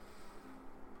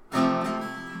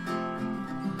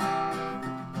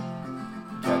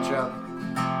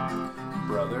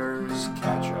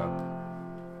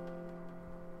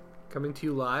Coming to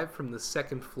you live from the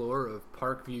second floor of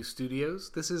Parkview Studios,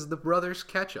 this is the Brothers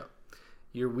Ketchup,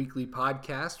 your weekly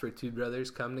podcast where two brothers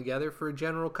come together for a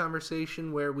general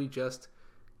conversation where we just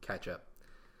catch up.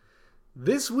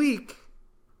 This week,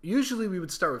 usually we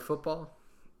would start with football.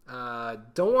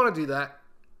 Don't want to do that.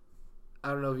 I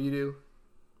don't know if you do.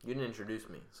 You didn't introduce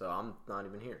me, so I'm not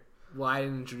even here. Well, I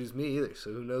didn't introduce me either,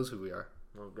 so who knows who we are.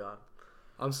 Oh, God.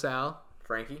 I'm Sal.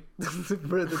 Frankie? the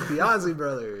Ozzy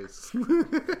Brothers.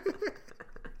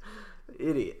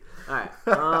 Idiot.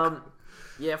 Alright.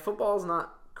 Yeah, football's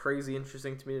not crazy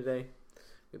interesting to me today.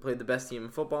 We played the best team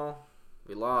in football.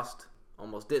 We lost.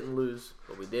 Almost didn't lose,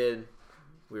 but we did.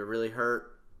 We were really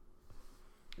hurt.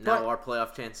 Now our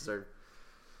playoff chances are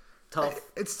tough.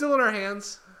 It's still in our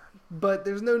hands, but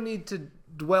there's no need to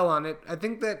dwell on it. I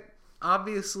think that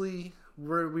obviously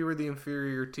we were the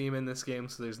inferior team in this game,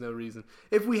 so there's no reason.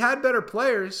 If we had better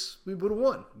players, we would have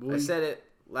won. I said it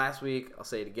last week. I'll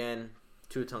say it again.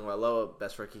 Tua Tagovailoa,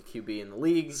 best rookie QB in the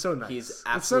league. So nice. He's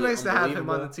it's so nice to have him on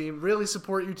the unbelievable. team. Really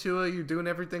support you, Tua. You're doing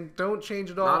everything. Don't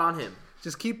change it all. Not on him.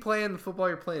 Just keep playing the football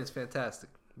you're playing. It's fantastic.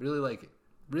 Really like it.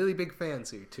 Really big fans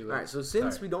here, Tua. All right, so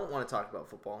since we don't want to talk about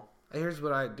football. Here's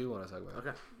what I do want to talk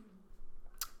about.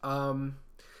 Okay.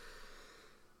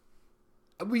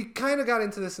 We kind of got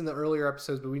into this in the earlier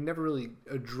episodes, but we never really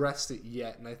addressed it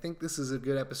yet. And I think this is a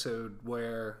good episode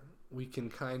where we can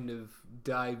kind of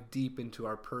dive deep into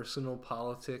our personal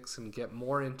politics and get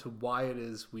more into why it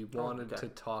is we wanted to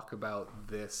talk about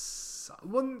this.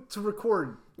 To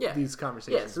record these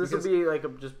conversations. Yeah, so this will be like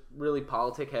just really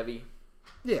politic heavy.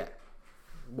 Yeah.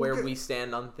 Where we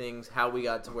stand on things, how we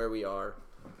got to where we are.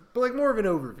 But like more of an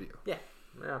overview. Yeah,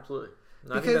 absolutely.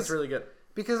 No, I think that's really good.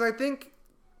 Because I think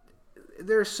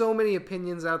there are so many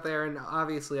opinions out there, and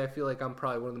obviously I feel like I'm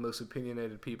probably one of the most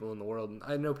opinionated people in the world, and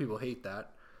I know people hate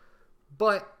that.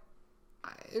 But,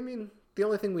 I mean, the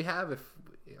only thing we have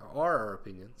are our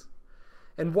opinions.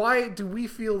 And why do we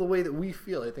feel the way that we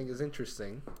feel, I think, is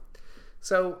interesting.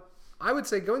 So, I would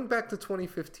say going back to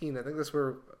 2015, I think that's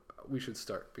where we should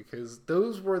start. Because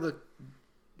those were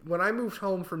when I moved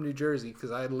home from New Jersey,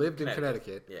 because I lived in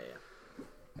Connecticut. Yeah.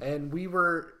 And we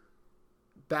were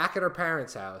back at our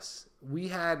parents' house. We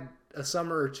had a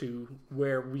summer or two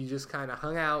where we just kind of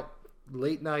hung out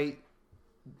late night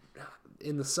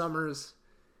in the summers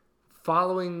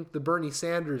following the Bernie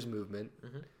Sanders movement.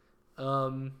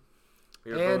 Mm-hmm.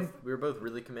 We were both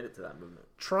really committed to that movement.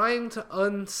 Trying to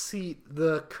unseat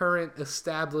the current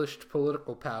established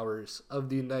political powers of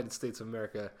the United States of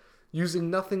America using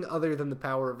nothing other than the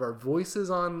power of our voices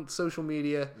on social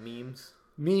media.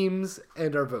 Memes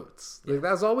and our votes. Yeah. Like,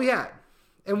 that's all we had.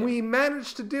 And we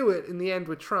managed to do it in the end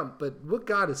with Trump, but what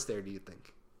got us there, do you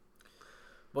think?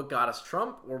 What got us,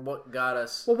 Trump, or what got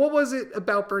us... Well, what was it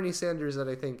about Bernie Sanders that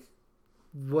I think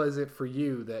was it for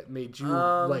you that made you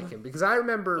like him? Because I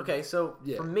remember... Okay, so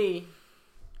for me,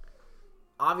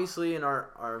 obviously in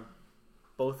our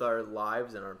both our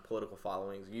lives and our political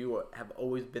followings, you have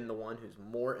always been the one who's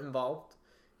more involved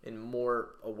and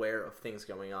more aware of things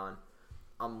going on.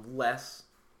 I'm less,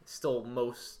 still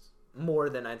more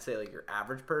than I'd say like your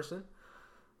average person.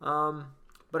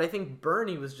 But I think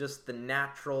Bernie was just the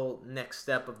natural next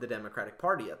step of the Democratic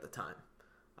Party at the time.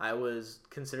 I was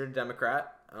considered a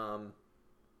Democrat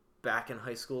back in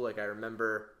high school. Like, I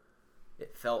remember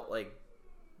it felt like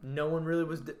no one really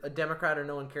was a Democrat or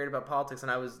no one cared about politics,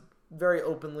 and I was very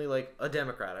openly like a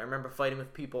Democrat. I remember fighting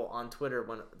with people on Twitter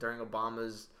during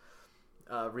Obama's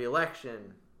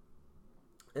re-election.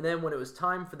 And then when it was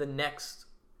time for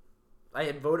I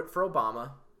had voted for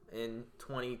Obama in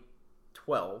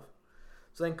 2012.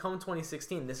 So then come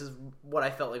 2016, this is what I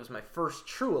felt like was my first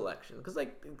true election. Because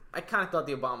like I kind of thought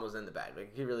the Obama was in the bag.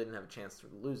 Like, he really didn't have a chance to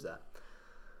lose that.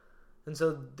 And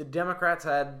so the Democrats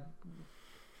had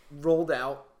rolled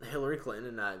out Hillary Clinton,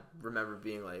 and I remember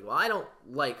being like, well, I don't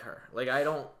like her. Like,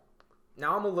 now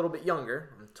I'm a little bit younger.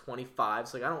 I'm 25,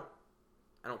 so like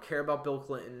I don't care about Bill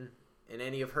Clinton and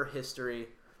any of her history.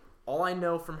 All I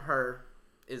know from her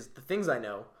is the things I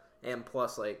know, and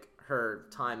plus like her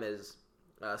time as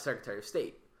Secretary of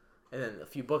State, and then a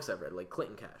few books I've read, like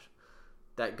Clinton Cash,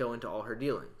 that go into all her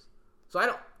dealings. So I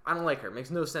don't like her. It makes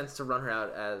no sense to run her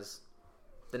out as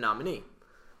the nominee.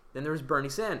 Then there was Bernie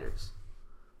Sanders,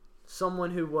 someone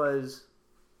who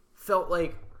felt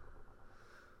like,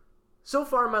 so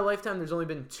far in my lifetime, there's only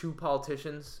been two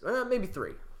politicians, maybe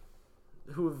three,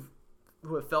 who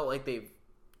have felt like they've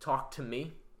talked to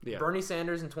me. Yeah. Bernie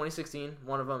Sanders in 2016,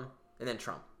 one of them, and then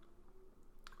Trump.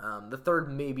 The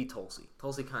third, maybe Tulsi.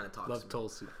 Tulsi kind of talks to me. Love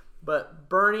Tulsi. But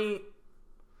Bernie,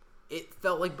 it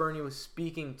felt like Bernie was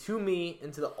speaking to me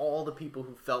and to all the people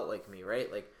who felt like me,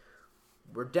 right? Like,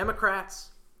 we're Democrats.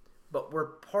 but we're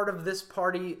part of this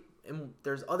party, and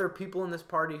there's other people in this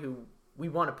party who we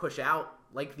want to push out,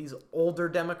 like these older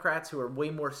Democrats who are way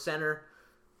more center,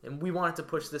 and we wanted to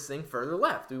push this thing further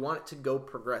left. We want it to go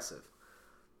progressive.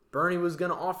 Bernie was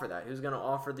going to offer that. He was going to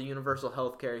offer the universal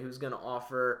health care. He was going to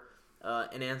offer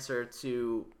an answer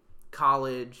to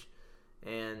college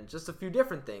and just a few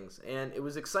different things. And it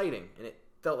was exciting. And it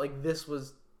felt like this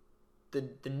was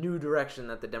the new direction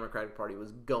that the Democratic Party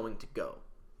was going to go.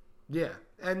 Yeah.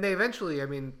 And they eventually, I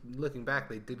mean, looking back,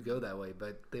 they did go that way.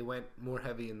 But they went more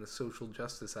heavy in the social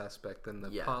justice aspect than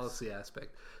the policy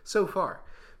aspect so far.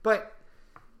 But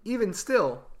even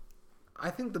still, I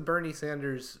think the Bernie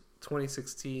Sanders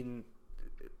 2016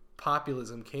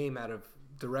 populism came out of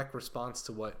direct response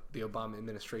to what the Obama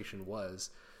administration was.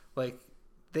 Like,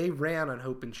 they ran on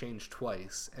hope and change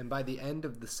twice, and by the end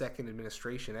of the second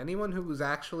administration, anyone who was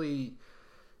actually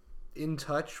in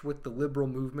touch with the liberal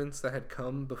movements that had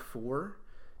come before,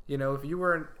 you know, if you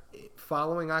were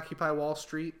following Occupy Wall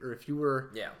Street, or if you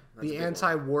were the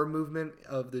anti-war movement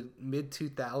of the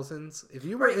mid-2000s, if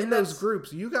you were in those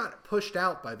groups, you got pushed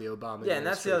out by the Obama administration. Yeah, and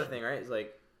that's the other thing, right? It's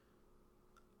like,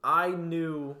 I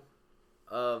knew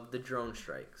of the drone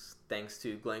strikes thanks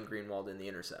to Glenn Greenwald in The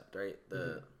Intercept, right?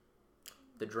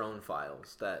 The drone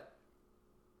files that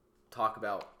talk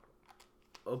about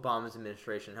Obama's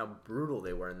administration, how brutal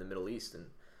they were in the Middle East, and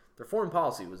their foreign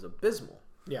policy was abysmal.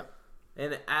 Yeah.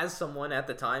 And as someone at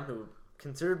the time who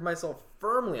considered myself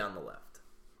firmly on the left,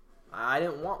 I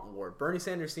didn't want war. Bernie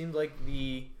Sanders seemed like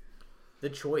the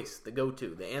choice, the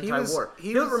go-to, the anti-war.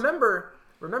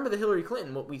 Remember the Hillary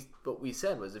Clinton, what we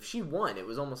said was if she won, it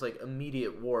was almost like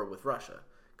immediate war with Russia.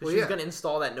 Because she was going to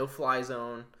install that no-fly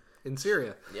zone. In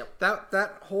Syria. Yep.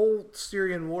 That whole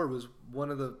Syrian war was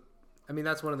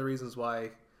that's one of the reasons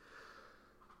why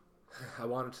I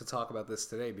wanted to talk about this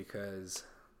today, because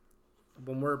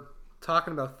when we're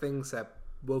talking about things that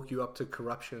woke you up to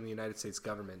corruption in the United States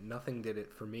government, nothing did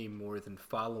it for me more than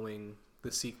following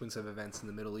the sequence of events in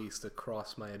the Middle East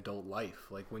across my adult life.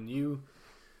 Like, when you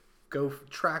go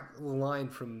track the line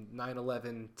from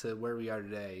 9/11 to where we are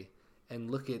today, and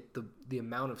look at the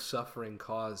amount of suffering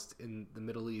caused in the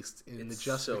Middle East in the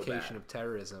justification of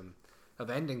terrorism, of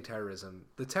ending terrorism.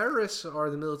 The terrorists are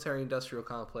the military-industrial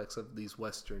complex of these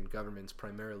Western governments,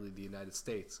 primarily the United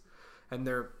States. And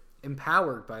they're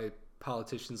empowered by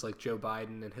politicians like Joe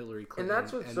Biden and Hillary Clinton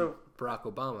and Barack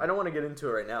Obama. I don't want to get into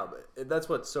it right now, but that's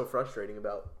what's so frustrating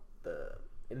about the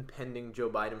impending Joe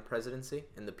Biden presidency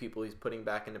and the people he's putting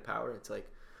back into power. It's like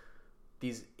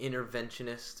these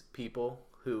interventionist people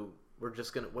who we're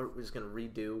just gonna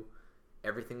redo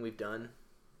everything we've done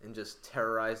and just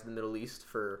terrorize the Middle East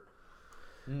for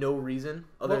no reason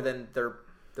other than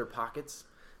their pockets.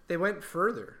 They went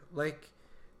further. Like,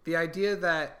 the idea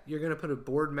that you're gonna put a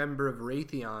board member of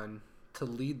Raytheon to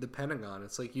lead the Pentagon,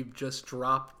 it's like you've just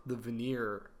dropped the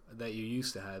veneer that you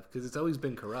used to have, because it's always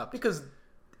been corrupt. Because,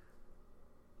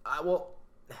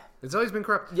 it's always been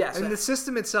corrupt. Yes, and the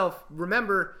system itself.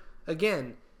 Remember,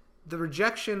 again, the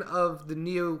rejection of the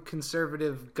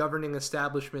neoconservative governing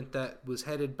establishment that was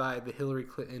headed by the Hillary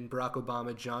Clinton, Barack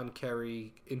Obama, John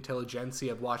Kerry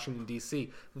intelligentsia of Washington,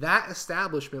 D.C. That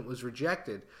establishment was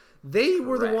rejected. They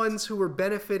were the ones who were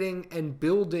benefiting and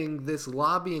building this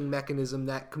lobbying mechanism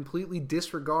that completely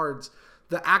disregards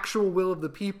the actual will of the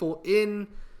people in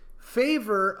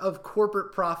favor of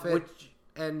corporate profit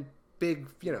and big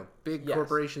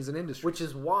corporations and industries. Which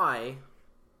is why,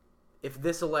 if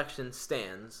this election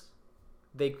stands,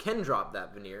 they can drop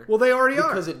that veneer. Well, they already are.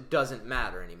 Because it doesn't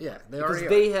matter anymore. Yeah, because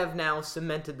they have now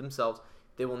cemented themselves.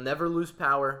 They will never lose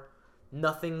power.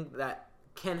 Nothing that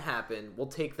can happen will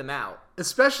take them out.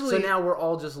 Especially... So now we're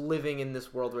all just living in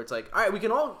this world where it's like, all right, we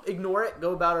can all ignore it,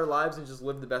 go about our lives, and just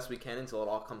live the best we can until it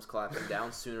all comes collapsing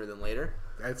down sooner than later.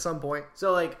 At some point.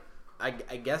 So, like, I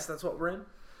guess that's what we're in.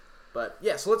 But,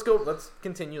 yeah, so let's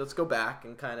continue. Let's go back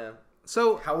and kind of...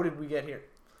 So... How did we get here?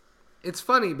 It's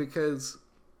funny because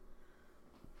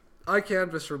I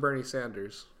canvass for Bernie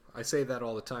Sanders. I say that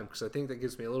all the time because I think that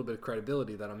gives me a little bit of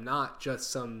credibility that I'm not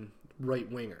just some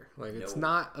right-winger. Like, it's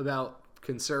not about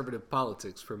conservative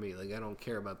politics for me. Like, I don't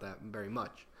care about that very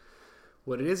much.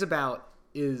 What it is about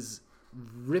is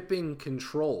ripping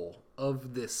control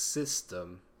of this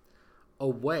system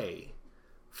away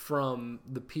from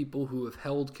the people who have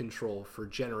held control for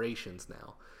generations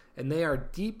now. And they are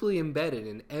deeply embedded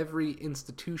in every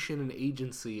institution and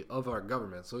agency of our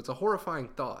government. So it's a horrifying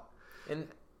thought. And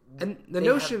the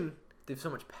notion... They have so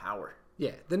much power.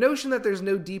 Yeah. The notion that there's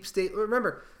no deep state...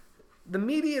 Remember, the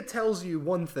media tells you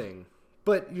one thing,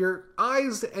 but your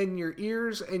eyes and your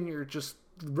ears and your just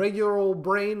regular old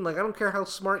brain, like, I don't care how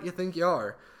smart you think you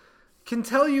are, can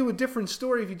tell you a different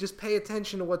story if you just pay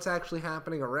attention to what's actually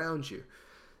happening around you.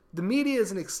 The media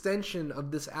is an extension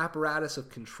of this apparatus of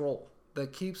control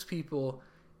that keeps people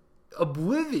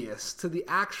oblivious to the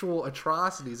actual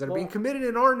atrocities that are being committed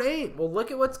in our name. Well,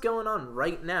 look at what's going on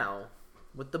right now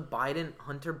with the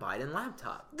Hunter Biden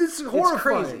laptop. This is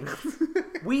horrifying. It's crazy.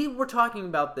 We were talking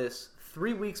about this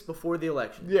 3 weeks before the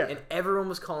election. Yeah. And everyone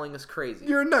was calling us crazy.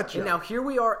 You're a nutshell. And now here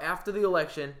we are after the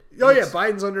election. Oh, yeah,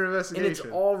 Biden's under investigation. And it's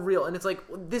all real. And it's like,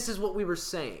 this is what we were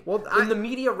saying. Well, and the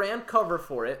media ran cover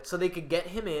for it so they could get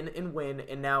him in and win,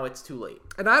 and now it's too late.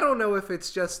 And I don't know if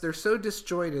it's just they're so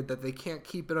disjointed that they can't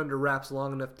keep it under wraps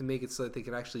long enough to make it so that they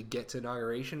can actually get to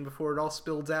inauguration before it all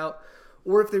spills out,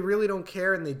 or if they really don't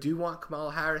care and they do want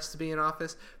Kamala Harris to be in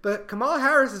office. But Kamala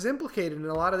Harris is implicated in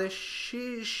a lot of this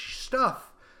stuff.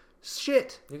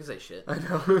 Shit. You can say shit. I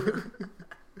know.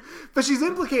 But she's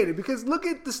implicated because look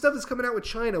at the stuff that's coming out with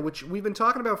China, which we've been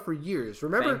talking about for years.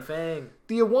 Remember, Fang.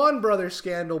 The Awan brothers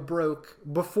scandal broke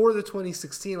before the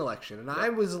 2016 election, and I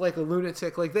was like a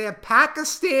lunatic. Like, they have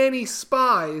Pakistani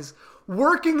spies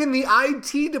working in the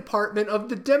IT department of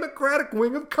the Democratic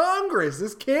wing of Congress.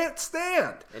 This can't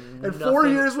stand. And 4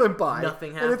 years went by.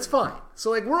 Nothing happened. And it's fine. So,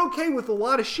 like, we're okay with a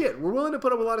lot of shit. We're willing to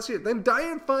put up with a lot of shit. Then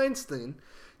Dianne Feinstein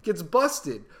gets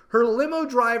busted. Her limo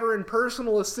driver and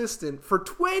personal assistant for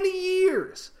 20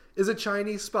 years is a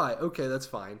Chinese spy. Okay, that's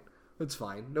fine. That's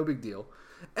fine. No big deal.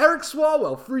 Eric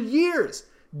Swalwell, for years,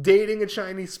 dating a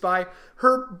Chinese spy.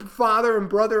 Her father and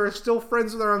brother are still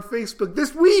friends with her on Facebook.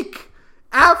 This week,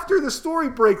 after the story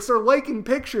breaks, they're liking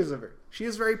pictures of her. She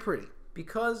is very pretty.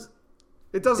 Because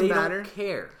it doesn't they matter. Don't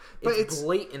care. But it's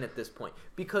blatant at this point.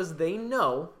 Because they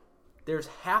know there's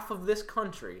half of this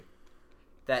country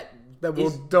they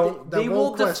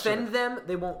will defend them.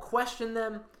 They won't question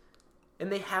them,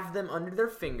 and they have them under their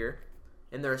finger,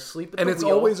 and they're asleep at the wheel. And it's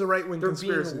always a right-wing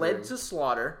conspiracy. They're being led to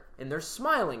slaughter, and they're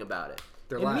smiling about it.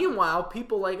 And laughing. Meanwhile,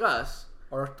 people like us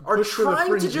are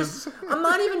trying to just... I'm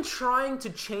not even trying to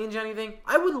change anything.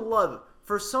 I would love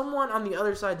for someone on the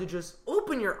other side to just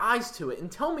open your eyes to it and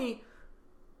tell me,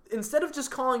 instead of just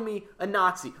calling me a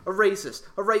Nazi, a racist,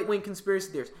 a right-wing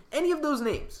conspiracy theorist, any of those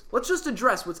names, let's just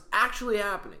address what's actually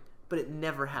happening. But it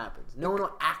never happens. No one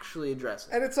will actually address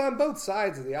it. And it's on both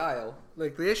sides of the aisle.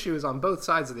 Like, the issue is on both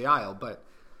sides of the aisle. But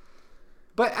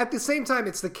at the same time,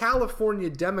 it's the California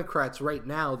Democrats right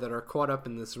now that are caught up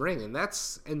in this ring.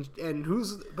 And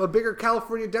who's a bigger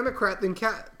California Democrat than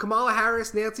Kamala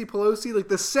Harris, Nancy Pelosi? Like,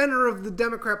 the center of the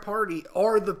Democrat Party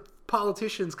are the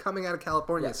politicians coming out of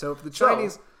California. Yeah. So if the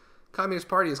Chinese Communist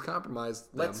Party is compromised,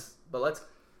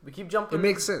 we keep jumping. It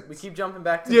makes sense. We keep jumping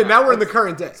back to now we're in the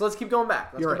current day. So let's keep going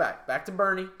back. Let's go back. Back to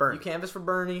Bernie. You canvass for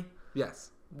Bernie.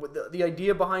 Yes. The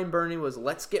idea behind Bernie was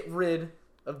let's get rid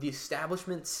of the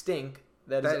establishment stink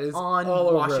that is on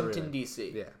Washington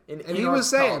D.C. Yeah. And he was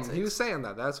saying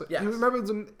that. That's what. Yes. He remembers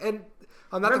them, and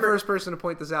I'm not the first person to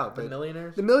point this out, but the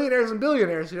millionaires and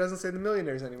billionaires. He doesn't say the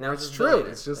millionaires anymore. Now it's true.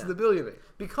 It's just the billionaires.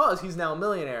 Because he's now a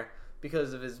millionaire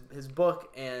because of his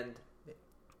book and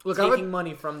taking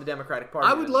money from the Democratic Party.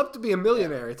 I would love to be a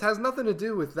millionaire. It has nothing to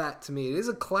do with that to me. It is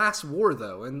a class war,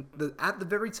 though, and at the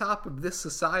very top of this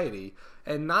society,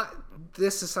 and not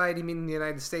this society meaning the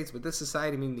United States, but this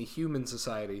society meaning the human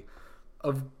society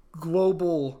of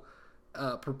global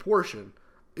proportion,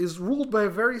 is ruled by a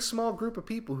very small group of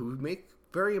people who make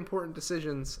very important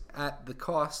decisions at the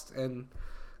cost and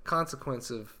consequence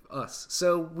of us.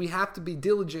 So we have to be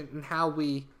diligent in how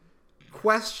we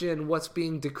question what's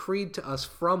being decreed to us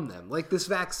from them. Like this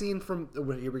vaccine from...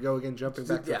 here we go again, jumping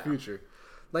back to the future.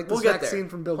 Like this vaccine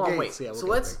from Bill Gates. Yeah,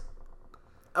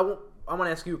 I want to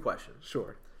ask you a question.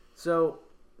 Sure. So,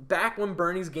 back when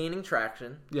Bernie's gaining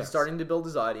traction, starting to build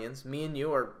his audience, me and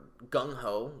you are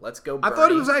gung-ho. Let's go Bernie. I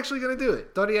thought he was actually going to do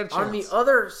it. Thought he had a chance. On the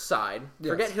other side,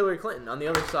 forget Hillary Clinton. On the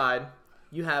other side,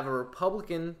 you have a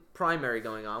Republican primary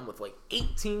going on with like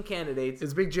 18 candidates.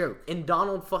 It's a big joke. And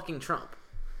Donald fucking Trump.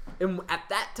 And at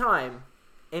that time,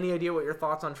 any idea what your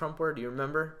thoughts on Trump were? Do you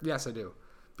remember? Yes, I do.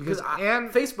 Because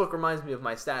Facebook reminds me of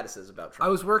my statuses about Trump. I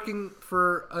was working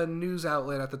for a news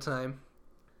outlet at the time,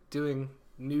 doing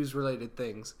news-related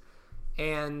things.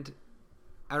 And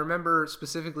I remember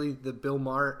specifically the Bill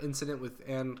Maher incident with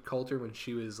Ann Coulter when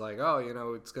she was like, oh,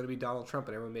 it's going to be Donald Trump,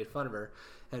 and everyone made fun of her.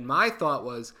 And my thought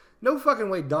was, no fucking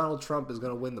way Donald Trump is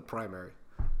going to win the primary.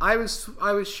 I was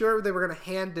sure they were going to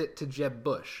hand it to Jeb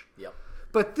Bush. Yep.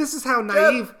 But this is how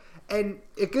naive, and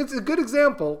it gives a good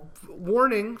example,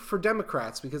 warning for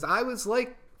Democrats, because I was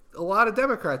like a lot of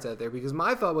Democrats out there, because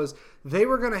my thought was they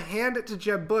were going to hand it to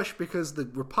Jeb Bush because the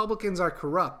Republicans are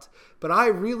corrupt. But I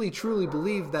really, truly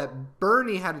believe that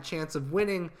Bernie had a chance of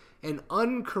winning an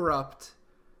uncorrupt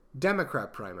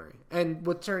Democrat primary. And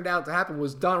what turned out to happen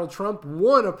was Donald Trump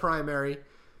won a primary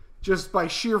just by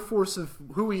sheer force of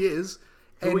who he is.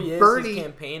 And Bernie his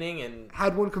campaigning, and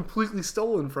had one completely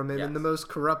stolen from him Yes. in the most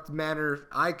corrupt manner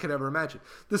I could ever imagine.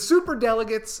 The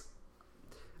superdelegates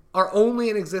are only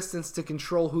in existence to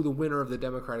control who the winner of the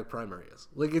Democratic primary is.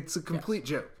 Like, it's a complete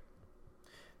joke.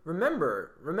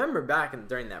 remember back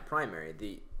during that primary,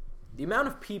 the amount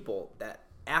of people that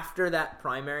after that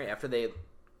primary, after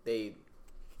they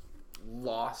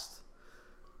lost,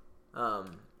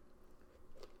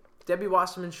 Debbie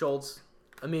Wasserman Schultz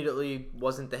immediately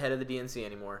wasn't the head of the DNC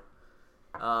anymore.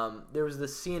 There was the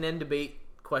CNN debate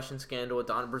question scandal with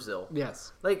Donna Brazile.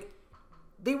 Yes. Like,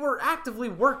 they were actively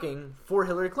working for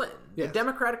Hillary Clinton. Yes. The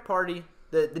Democratic Party,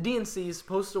 the DNC is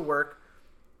supposed to work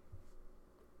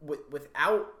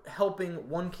without helping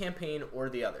one campaign or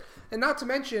the other. And not to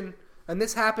mention, and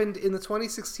this happened in the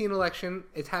 2016 election,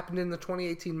 it happened in the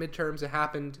 2018 midterms, it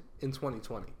happened in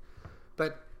 2020.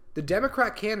 But the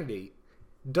Democrat candidate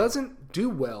doesn't do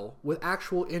well with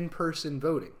actual in-person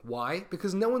voting. Why?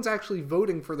 Because no one's actually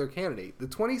voting for their candidate. The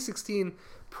 2016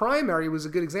 primary was a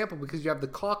good example because you have the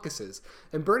caucuses,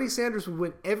 and Bernie Sanders would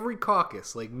win every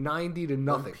caucus, like 90 to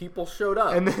nothing. When people showed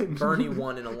up, And then- Bernie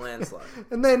won in a landslide.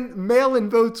 And then mail-in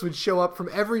votes would show up from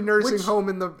every nursing home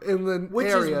in the Which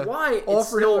area. is why all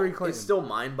for Hillary Clinton. it's still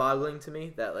mind-boggling to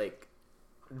me that, like,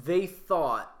 they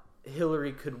thought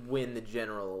Hillary could win the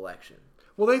general election.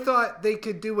 Well, they thought they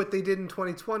could do what they did in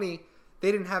 2020.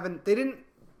 They didn't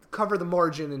cover the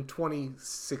margin in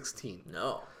 2016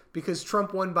 No. because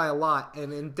Trump won by a lot.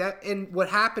 And what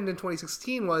happened in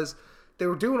 2016 was they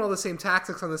were doing all the same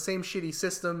tactics on the same shitty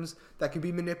systems that could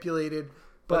be manipulated,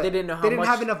 but they didn't know how they didn't much-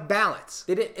 have enough ballots.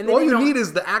 They didn't. And All they you didn't know- need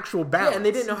is the actual ballots. Yeah, and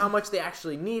they didn't know how much they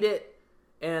actually need it.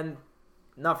 And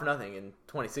not for nothing, in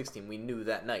 2016, we knew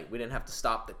that night. We didn't have to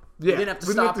stop Yeah, we didn't have to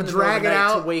we didn't stop have in to the middle of drag the it night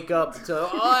out. to wake up to,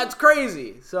 oh, that's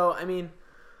crazy. So, I mean,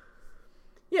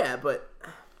 yeah, but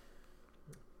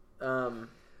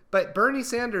But Bernie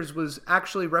Sanders was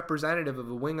actually representative of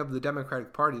a wing of the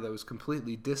Democratic Party that was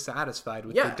completely dissatisfied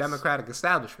with the Yes. Democratic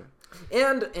establishment.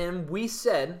 and we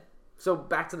said, so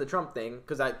back to the Trump thing,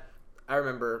 because I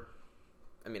remember,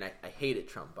 I mean, I hated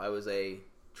Trump. I was a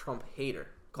Trump hater.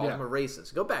 Called him a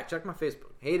racist. Go back, check my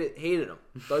Facebook. Hated him.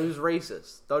 Thought he was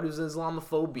racist. Thought he was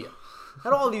Islamophobia.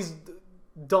 Had all these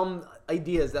dumb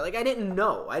ideas that, like, I didn't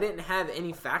know. I didn't have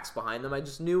any facts behind them. I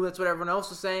just knew that's what everyone else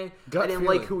was saying. Gut I didn't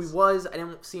feelings. like who he was. I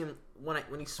didn't see him when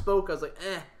he spoke. I was like,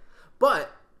 eh.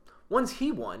 But once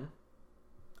he won,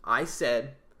 I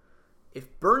said,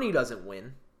 if Bernie doesn't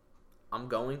win, I'm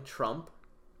going Trump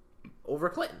over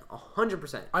Clinton,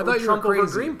 100%. I thought you were Trump over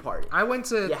crazy. Green Party.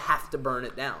 You have to burn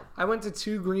it down. I went to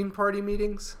 2 Green Party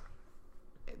meetings,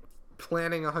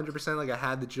 planning 100%. Like, I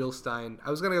had the Jill Stein. I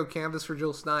was gonna go canvass for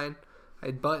Jill Stein. I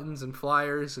had buttons and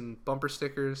flyers and bumper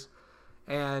stickers,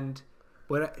 and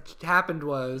what happened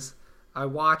was I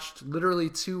watched literally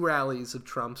 2 rallies of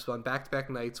Trump's on back-to-back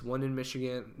nights. One in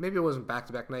Michigan, maybe it wasn't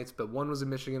back-to-back nights, but one was in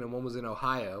Michigan and one was in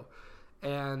Ohio,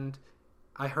 and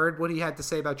I heard what he had to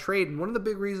say about trade, and one of the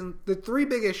big reasons, the 3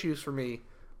 big issues for me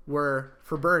were,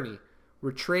 for Bernie,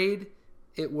 were trade,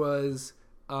 it was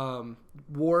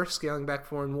war, scaling back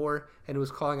foreign war, and it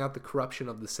was calling out the corruption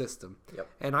of the system. Yep.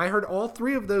 And I heard all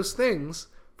 3 of those things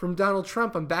from Donald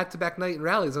Trump on back-to-back night and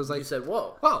rallies. I was like, You said,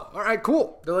 whoa. "Wow, all right,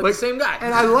 cool." They're like the same guy.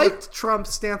 And I liked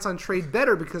Trump's stance on trade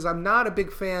better because I'm not a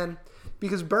big fan,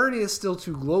 because Bernie is still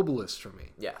too globalist for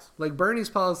me. Yes. Like, Bernie's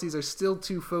policies are still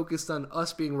too focused on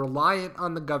us being reliant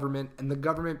on the government and the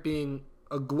government being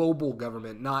a global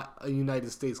government, not a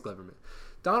United States government.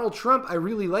 Donald Trump, I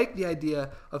really like the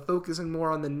idea of focusing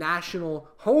more on the national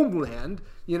homeland.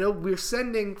 You know, we're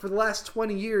sending, for the last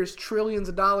 20 years, trillions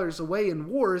of dollars away in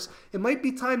wars. It might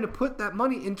be time to put that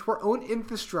money into our own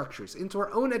infrastructures, into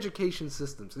our own education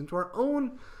systems, into our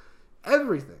own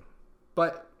everything.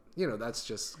 But, you know, that's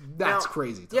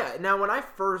crazy talk. Yeah, now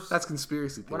That's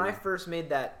conspiracy theory. when I first made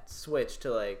that switch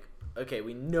to, like, okay,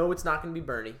 we know it's not going to be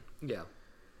Bernie. Yeah.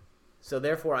 So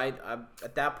therefore, I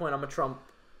at that point, I'm a Trump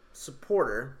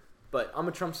supporter, but I'm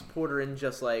a Trump supporter in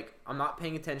just, like, I'm not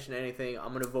paying attention to anything.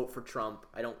 I'm going to vote for Trump.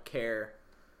 I don't care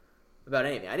about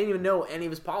anything. I didn't even know any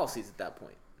of his policies at that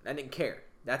point. I didn't care.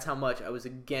 That's how much I was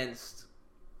against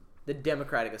the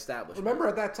Democratic establishment. Remember,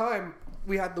 at that time,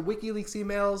 we had the WikiLeaks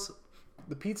emails,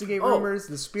 the Pizzagate rumors,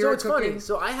 the spirit so it's cooking. funny.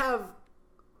 So I have.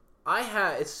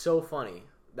 It's so funny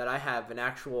that I have an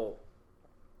actual.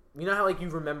 You know how, like, you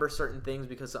remember certain things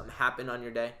because something happened on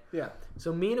your day? Yeah.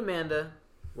 So me and Amanda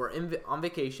were on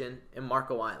vacation in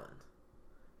Marco Island.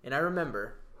 And I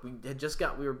remember we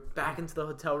were back into the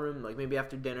hotel room, like, maybe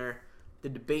after dinner, the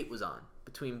debate was on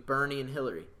between Bernie and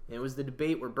Hillary. And it was the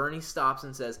debate where Bernie stops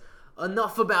and says,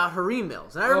 "Enough about her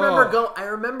emails." And I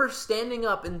remember standing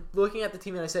up and looking at the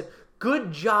TV and I said,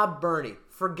 "Good job, Bernie.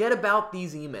 Forget about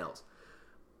these emails."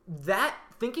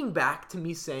 Thinking back to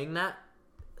me saying that,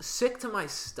 sick to my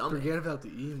stomach. Forget about the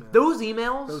emails. Those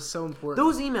emails. Those so important.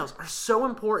 Those emails are so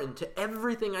important to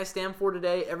everything I stand for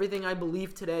today, everything I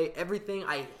believe today, everything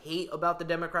I hate about the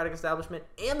Democratic establishment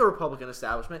and the Republican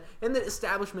establishment and the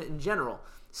establishment in general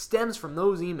stems from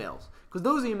those emails. Because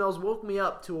those emails woke me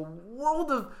up to a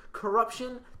world of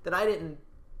corruption that I didn't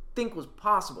think was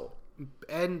possible.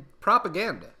 And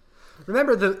propaganda.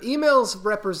 Remember, the emails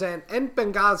represent, and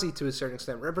Benghazi to a certain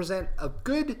extent, represent a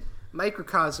good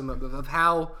microcosm of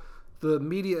how the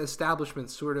media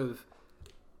establishment sort of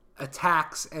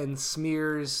attacks and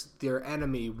smears their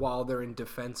enemy while they're in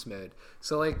defense mode.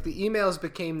 So, like, the emails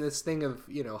became this thing of,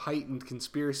 heightened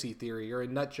conspiracy theory. You're a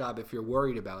nut job if you're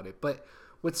worried about it. But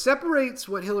what separates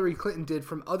what Hillary Clinton did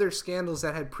from other scandals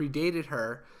that had predated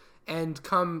her and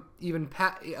come even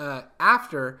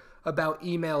after about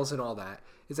emails and all that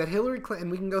is that Hillary Clinton,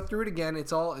 we can go through it again,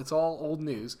 it's all old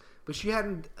news, but she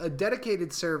had a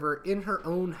dedicated server in her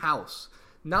own house,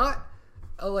 not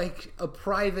a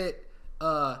private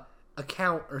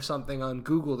account or something on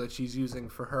Google that she's using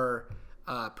for her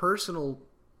personal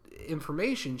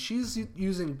information. She's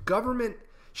using government.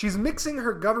 She's mixing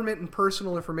her government and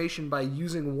personal information by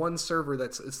using one server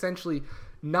that's essentially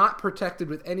not protected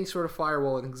with any sort of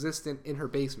firewall and existent in her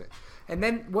basement. And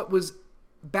then what was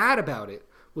bad about it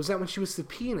was that when she was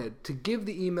subpoenaed to give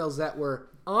the emails that were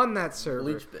on that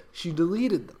server, she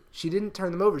deleted them. She didn't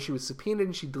turn them over. She was subpoenaed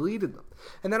and she deleted them.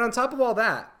 And then on top of all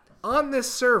that, on this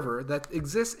server that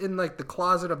exists in the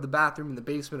closet of the bathroom in the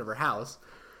basement of her house,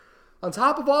 on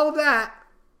top of all of that,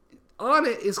 on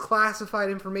it is classified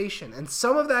information. And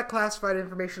some of that classified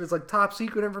information is top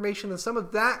secret information, and some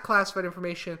of that classified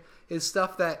information is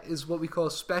stuff that is what we call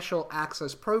special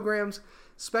access programs.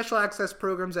 Special access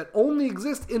programs that only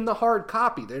exist in the hard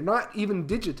copy. They're not even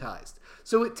digitized.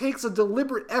 So it takes a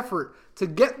deliberate effort to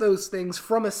get those things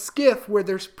from a SCIF where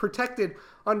they're protected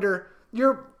under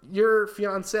your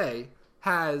fiance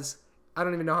has, I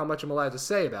don't even know how much I'm allowed to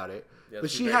say about it,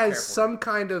 but she has some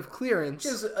kind of clearance.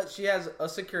 She has a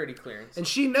security clearance. And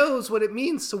she knows what it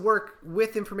means to work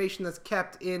with information that's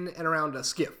kept in and around a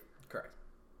SCIF. Correct.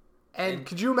 And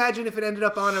could you imagine if it ended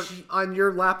up on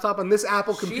your laptop, on this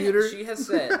Apple computer? She has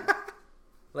said,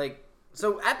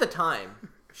 so at the time,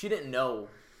 she didn't know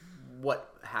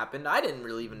what happened. I didn't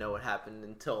really even know what happened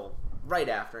until right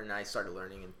after, and I started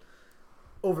learning. And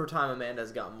over time, Amanda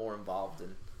has gotten more involved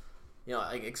in,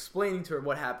 explaining to her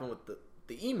what happened with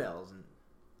the emails. And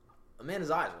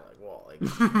Amanda's eyes were well,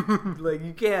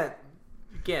 you can't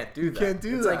do that. You can't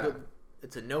do that.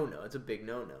 It's a no-no. It's a big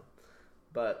no-no.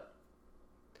 But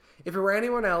if it were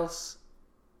anyone else,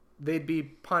 they'd be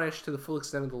punished to the full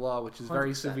extent of the law, which is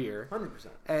very 100%, severe. 100%.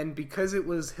 And because it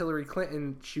was Hillary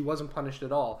Clinton, she wasn't punished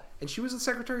at all. And she was the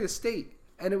Secretary of State,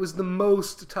 and it was the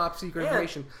most top secret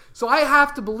information. So I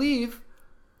have to believe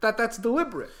that that's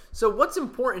deliberate. So what's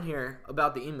important here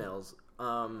about the emails,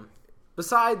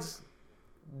 besides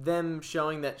them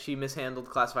showing that she mishandled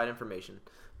classified information,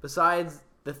 besides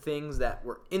the things that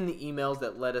were in the emails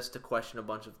that led us to question a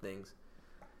bunch of things,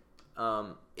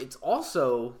 it's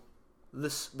also the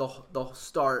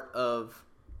start of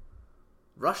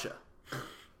Russia.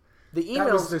 The emails.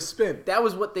 That was the spin. That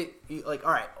was what they all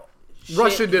right.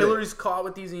 Russia did Hillary's caught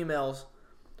with these emails.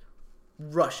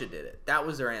 Russia did it. That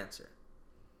was their answer.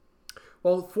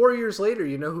 Well, 4 years later,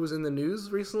 you know who was in the news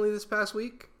recently this past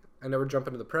week? I know we're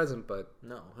jumping to the present, but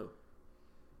no, who?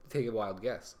 Take a wild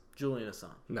guess. Julian Assange.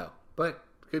 No, but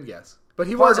good guess. But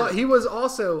he was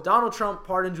also Donald Trump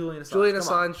pardoned Julian Assange. Julian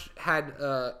Assange had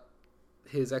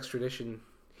his extradition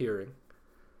hearing,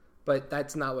 but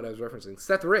that's not what I was referencing.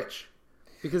 Seth Rich,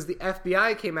 because the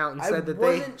FBI came out and said that I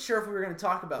wasn't sure if we were going to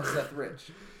talk about Seth Rich.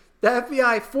 The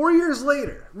FBI 4 years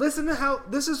later. Listen to how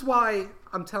this is why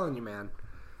I'm telling you, man.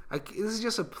 This is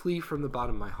just a plea from the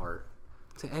bottom of my heart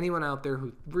to anyone out there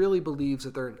who really believes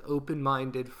that they're an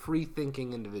open-minded,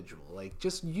 free-thinking individual.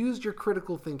 Just use your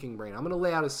critical thinking brain. I'm going to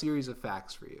lay out a series of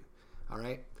facts for you. All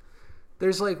right?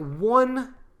 There's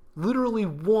literally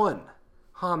one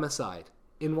homicide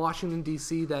in Washington,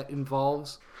 D.C. that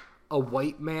involves a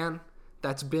white man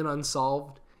that's been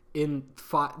unsolved in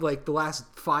the last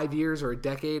 5 years or a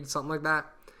decade, something like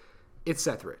that. It's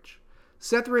Seth Rich.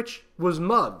 Seth Rich was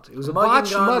mugged. It was a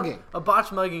botched mugging. A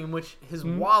botched mugging in which his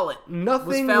wallet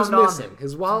Nothing was found missing. on him.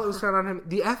 His wallet was found on him.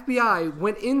 The FBI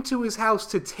went into his house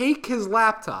to take his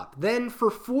laptop. Then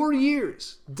for 4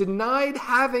 years, denied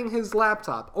having his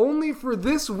laptop. Only for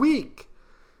this week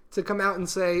to come out and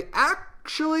say,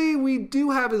 actually, we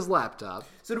do have his laptop.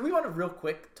 So do we want to real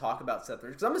quick talk about Seth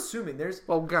Rich? Because I'm assuming there's...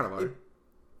 Well, kind of are.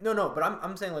 No, but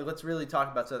I'm saying, like, let's really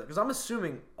talk about Seth. Because I'm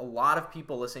assuming a lot of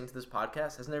people listening to this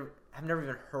podcast have never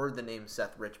even heard the name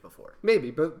Seth Rich before. Maybe,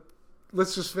 but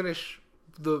let's just finish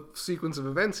the sequence of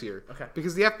events here. Okay.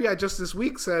 Because the FBI just this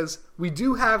week says, we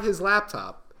do have his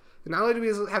laptop. And not only do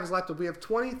we have his laptop, we have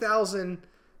 20,000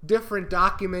 different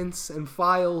documents and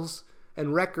files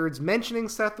and records mentioning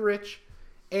Seth Rich.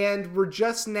 And we're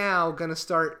just now going to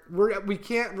start... We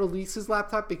can't release his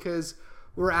laptop because...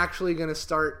 we're actually going to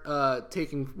start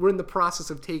we're in the process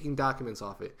of taking documents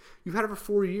off it. You've had it for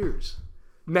 4 years.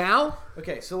 Now?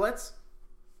 Okay, so let's...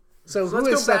 So who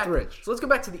is Seth Rich? So let's go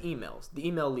back to the emails. The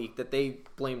email leak that they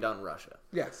blamed on Russia.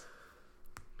 Yes.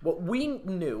 What we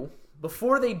knew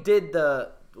before they did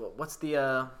what's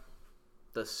the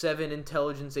 7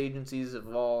 intelligence agencies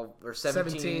of all, or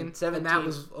 17 and that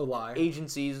was a lie.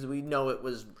 Agencies, we know it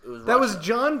was That Russia. was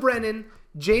John Brennan,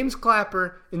 James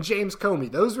Clapper, and James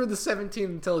Comey. Those were the 17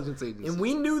 intelligence agencies. And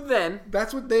we knew then.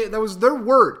 That was their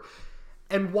word.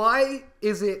 And why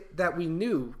is it that we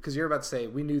knew? Because you're about to say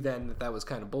we knew then that was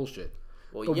kind of bullshit.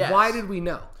 Well, but yes. Why did we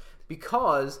know?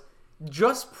 Because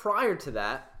just prior to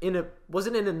that,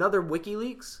 wasn't in another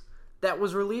WikiLeaks that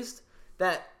was released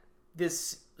that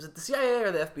was it the CIA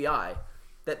or the FBI,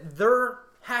 that their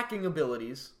hacking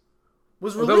abilities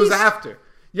was released. That was after.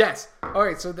 Yes. All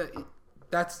right. So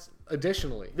that's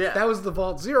additionally. Yeah. That was the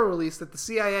Vault Zero release that the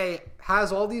CIA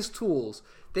has all these tools.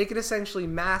 They could essentially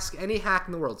mask any hack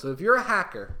in the world. So if you're a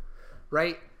hacker,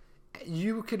 right,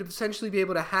 you could essentially be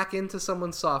able to hack into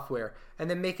someone's software and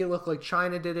then make it look like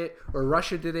China did it or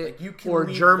Russia did it or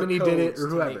Germany did it or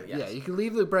whoever. Yeah, you can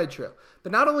leave the bread trail.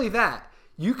 But not only that,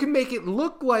 you can make it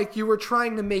look like you were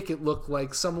trying to make it look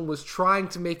like someone was trying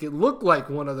to make it look like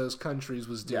one of those countries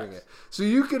was doing it. So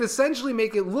you could essentially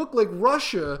make it look like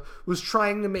Russia was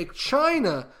trying to make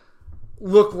China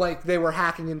look like they were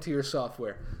hacking into your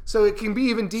software. So it can be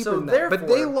even deeper than that. But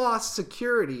they lost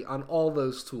security on all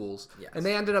those tools. Yes. And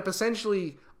they ended up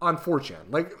essentially on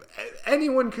 4chan. Like,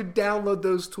 anyone could download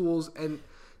those tools. And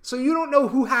so you don't know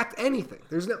who hacked anything.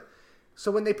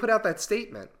 So when they put out that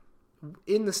statement,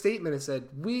 in the statement it said,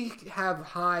 we have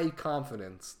high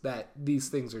confidence that these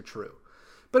things are true.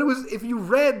 But it was, if you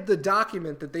read the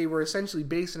document that they were essentially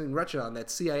basing Russia on, that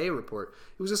CIA report,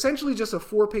 it was essentially just a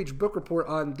 4-page book report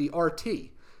on the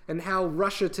RT and how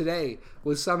Russia today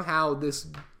was somehow this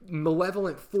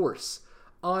malevolent force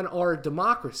on our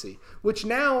democracy, which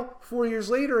now, 4 years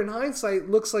later, in hindsight,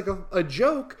 looks like a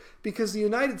joke because the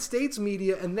United States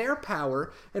media and their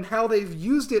power and how they've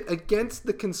used it against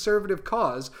the conservative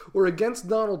cause or against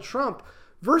Donald Trump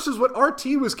versus what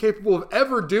RT was capable of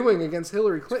ever doing against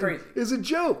Hillary Clinton is a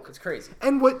joke. It's crazy.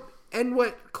 And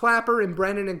what Clapper and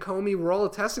Brennan and Comey were all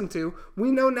attesting to,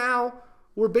 we know now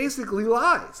were basically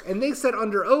lies. And they said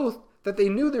under oath that they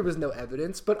knew there was no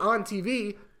evidence, but on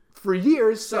TV for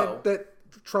years said that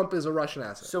Trump is a Russian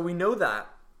asset. So we know that.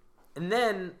 And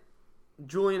then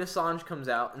Julian Assange comes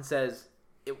out and says,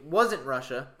 it wasn't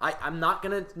Russia. I'm not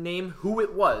going to name who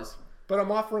it was. But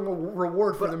I'm offering a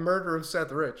reward for the murder of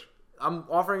Seth Rich. I'm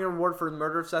offering a reward for the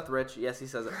murder of Seth Rich. Yes, he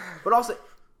says it. But also,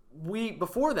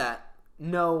 before that,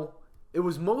 no, it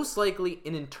was most likely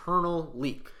an internal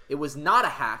leak. It was not a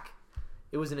hack.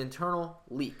 It was an internal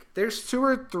leak. There's 2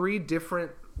 or 3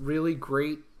 different really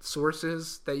great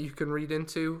sources that you can read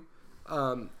into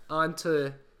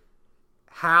onto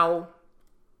how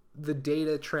the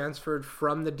data transferred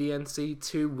from the DNC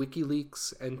to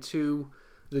WikiLeaks and to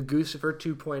the Guccifer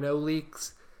 2.0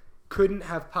 leaks couldn't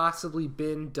have possibly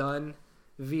been done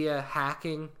via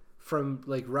hacking from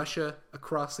like Russia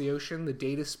across the ocean. The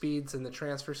data speeds and the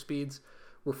transfer speeds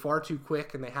were far too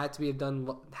quick, and they had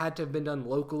to have been done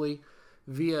locally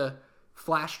via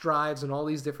flash drives and all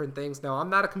these different things. Now, I'm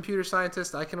not a computer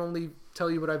scientist. I can only tell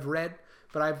you what I've read,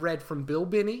 but I've read from Bill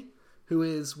Binney, who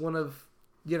is one of,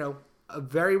 a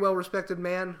very well-respected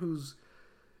man who's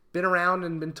been around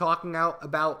and been talking out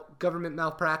about government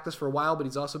malpractice for a while, but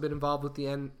he's also been involved with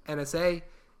the NSA.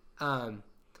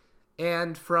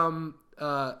 And from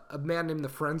a man named the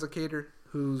Forensicator,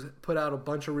 who's put out a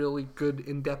bunch of really good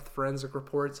in-depth forensic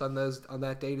reports on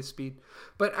that data speed.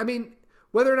 But, I mean,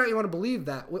 whether or not you want to believe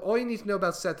that, all you need to know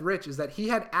about Seth Rich is that he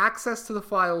had access to the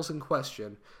files in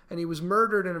question, and he was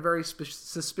murdered in a very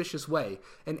suspicious way.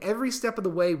 And every step of the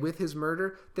way with his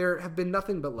murder, there have been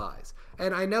nothing but lies.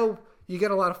 And I know you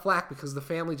get a lot of flack because the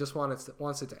family just wants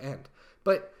it to end.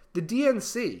 But the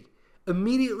DNC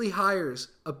immediately hires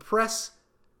a press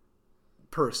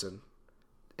person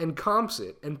and comps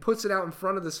it and puts it out in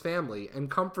front of this family and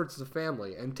comforts the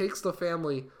family and takes the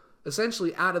family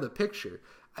essentially out of the picture.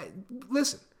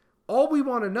 Listen, all we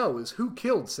want to know is who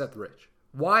killed Seth Rich.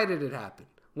 Why did it happen?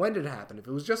 When did it happen? If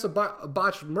it was just a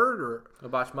botched murder, a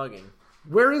botched mugging,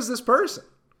 where is this person?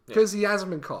 Because he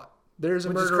hasn't been caught. There's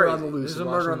a murder on the loose. There's a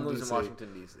murder on the loose in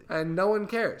Washington, D.C. And no one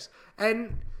cares.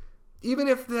 And even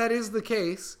if that is the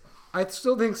case, I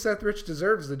still think Seth Rich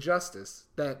deserves the justice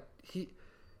that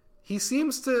he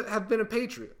seems to have been a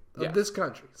patriot of this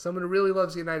country. Someone who really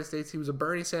loves the United States. He was a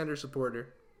Bernie Sanders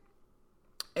supporter.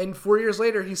 And 4 years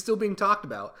later, he's still being talked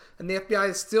about. And the FBI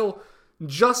is still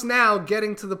just now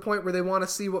getting to the point where they want to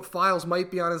see what files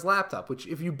might be on his laptop. Which,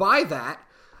 if you buy that,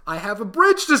 I have a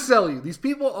bridge to sell you. These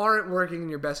people aren't working in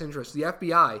your best interest. The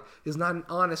FBI is not an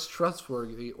honest,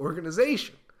 trustworthy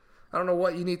organization. I don't know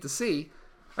what you need to see.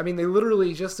 I mean, they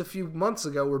literally just a few months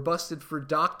ago were busted for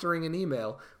doctoring an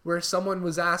email where someone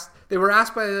was asked. They were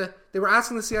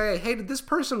asking the CIA, "Hey, did this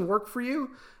person work for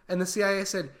you?" And the CIA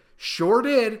said, "Sure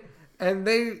did." And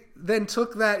they then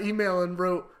took that email and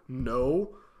wrote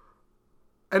 "no,"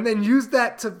 and then used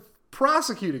that to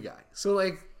prosecute a guy. So,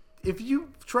 like, if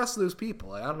you trust those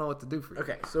people, I don't know what to do for you.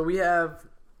 Okay, so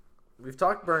we've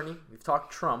talked Bernie, we've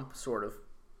talked Trump, sort of.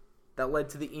 That led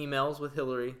to the emails with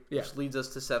Hillary, which leads us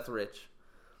to Seth Rich.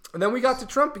 And then we got to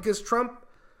Trump because Trump,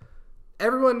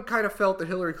 everyone kind of felt that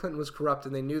Hillary Clinton was corrupt,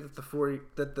 and they knew that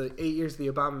the 8 years of the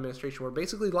Obama administration were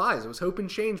basically lies. It was hope and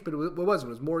change, but it wasn't.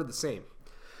 It was more of the same.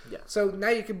 Yeah. So now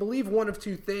you can believe one of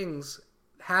two things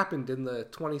happened in the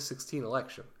 2016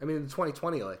 election. I mean, in the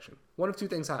 2020 election. One of two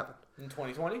things happened. In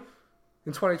 2020?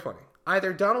 In 2020.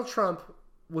 Either Donald Trump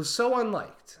was so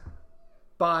unliked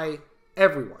by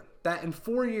everyone that in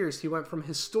 4 years he went from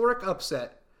historic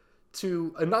upset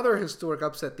to another historic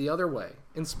upset the other way,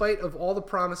 in spite of all the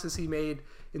promises he made,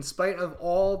 in spite of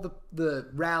all the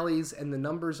rallies and the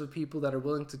numbers of people that are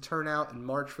willing to turn out and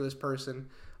march for this person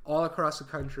all across the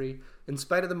country, in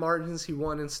spite of the margins he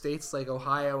won in states like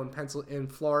Ohio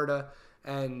and Florida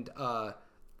and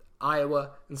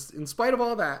Iowa, in spite of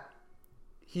all that,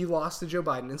 he lost to Joe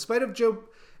Biden. In spite of Joe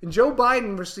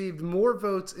Biden received more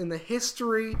votes in the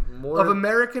history of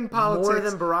American politics. More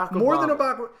than Barack Obama. More than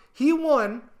Obama. He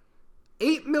won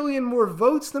 8 million more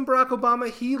votes than Barack Obama.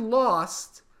 He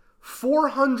lost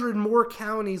 400 more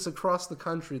counties across the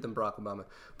country than Barack Obama.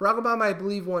 Barack Obama, I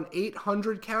believe, won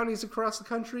 800 counties across the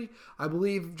country. I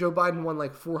believe Joe Biden won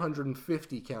like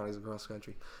 450 counties across the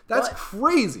country. That's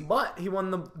crazy. But he won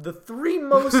the three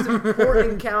most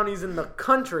important counties in the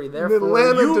country. Therefore,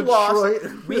 Atlanta, you Detroit,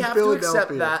 lost. We have to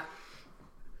accept that.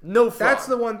 No fraud. That's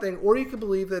the one thing. Or you could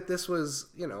believe that this was,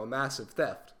 a massive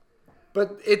theft.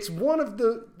 But it's one of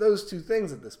those two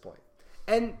things at this point.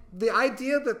 And the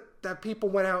idea that people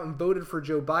went out and voted for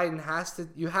Joe Biden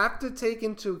you have to take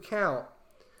into account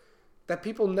that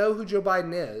people know who Joe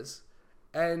Biden is,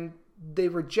 and they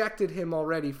rejected him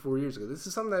already 4 years ago. This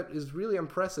is something that is really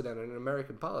unprecedented in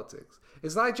American politics.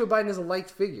 It's not like Joe Biden is a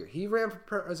liked figure. He ran for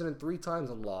president 3 times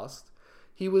and lost.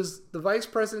 He was the vice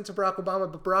president to Barack Obama,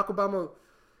 but Barack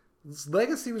Obama's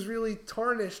legacy was really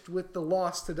tarnished with the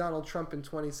loss to Donald Trump in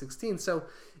 2016. So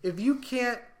if you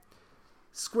can't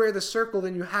square the circle,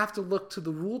 then you have to look to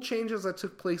the rule changes that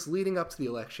took place leading up to the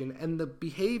election and the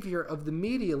behavior of the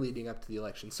media leading up to the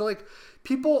election. So,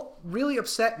 people really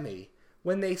upset me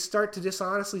when they start to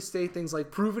dishonestly say things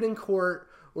like prove it in court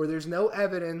or there's no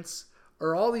evidence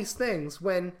or all these things,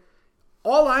 when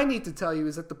all I need to tell you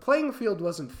is that the playing field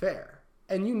wasn't fair.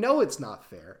 And you know it's not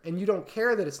fair, and you don't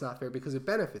care that it's not fair because it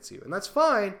benefits you. And that's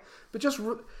fine, but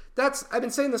I've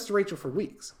been saying this to Rachel for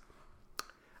weeks.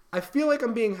 I feel like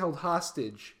I'm being held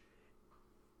hostage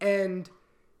and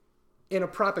in a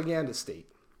propaganda state,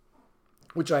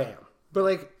 which I am.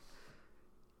 But,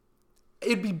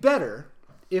 it'd be better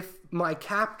if my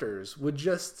captors would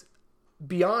just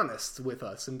be honest with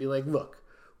us and be like, look,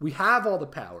 we have all the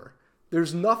power.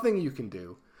 There's nothing you can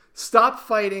do. Stop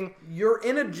fighting. You're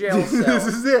in a jail cell. This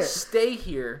is it. Stay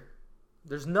here.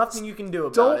 There's nothing you can do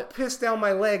about it. Don't piss down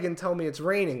my leg and tell me it's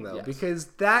raining, though, because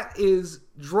that is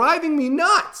driving me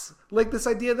nuts. This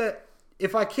idea that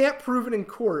if I can't prove it in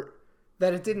court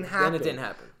that it didn't happen. Then it didn't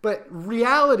happen. But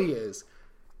reality is,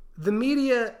 the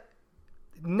media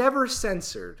never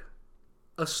censored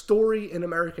a story in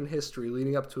American history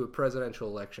leading up to a presidential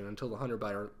election until the Hunter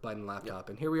Biden laptop.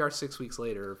 And here we are 6 weeks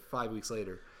later, or 5 weeks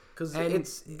later. And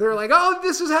they're like, oh,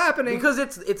 this is happening. Because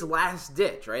it's last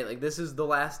ditch, right? This is the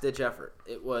last ditch effort.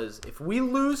 It was, if we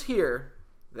lose here,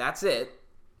 that's it.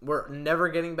 We're never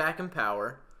getting back in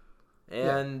power.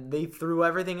 And they threw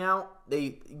everything out.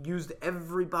 They used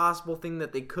every possible thing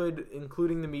that they could,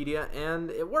 including the media,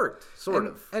 and it worked, sort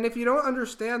of. And if you don't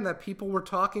understand that people were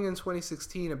talking in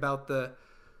 2016 about the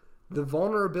the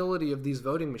vulnerability of these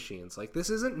voting machines. Like, this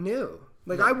isn't new.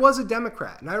 Like, I was a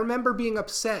Democrat, and I remember being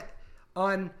upset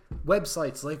on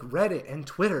websites like Reddit and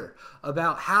Twitter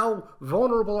about how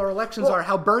vulnerable our elections are,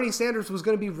 how Bernie Sanders was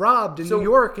going to be robbed in New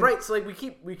York. Right, so like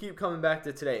we keep coming back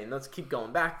to today, and let's keep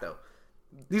going back though.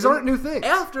 These aren't new things.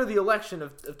 After the election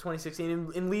of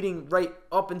 2016, and leading right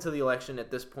up into the election at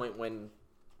this point,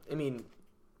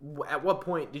 at what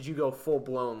point did you go full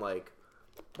blown like,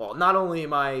 well, not only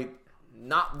am I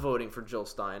not voting for Jill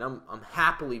Stein, I'm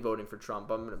happily voting for Trump.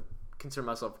 I'm going to consider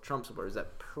myself a Trump supporter. Is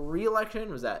that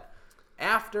pre-election? Was that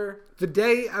after? The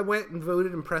day I went and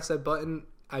voted and pressed that button,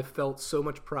 I felt so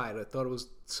much pride. I was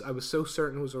so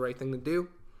certain it was the right thing to do.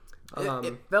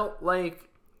 It felt like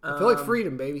I feel like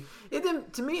freedom, baby. It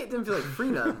didn't feel like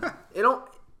freedom.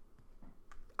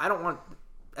 I don't want,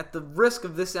 at the risk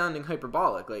of this sounding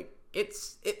hyperbolic, like it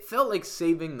felt like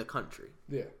saving the country.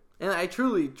 Yeah. And I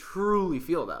truly, truly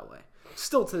feel that way.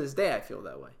 Still to this day, I feel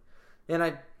that way. And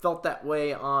I felt that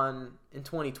way in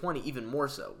 2020 even more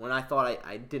so, when I thought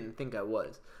I didn't think I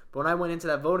was. But when I went into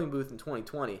that voting booth in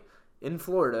 2020 in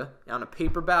Florida on a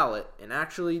paper ballot and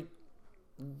actually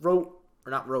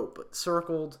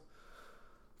circled,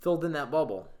 filled in that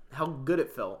bubble, how good it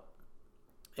felt.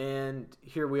 And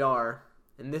here we are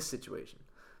in this situation.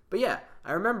 But yeah,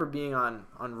 I remember being on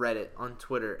Reddit, on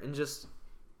Twitter, and just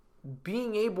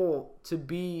being able to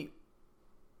be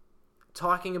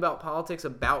talking about politics,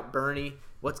 about Bernie,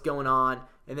 what's going on,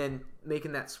 and then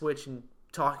making that switch and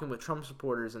talking with Trump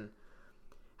supporters, and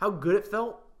how good it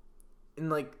felt. And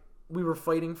like, we were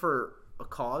fighting for a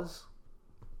cause.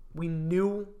 We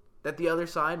knew that the other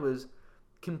side was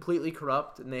completely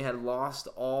corrupt and they had lost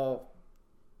all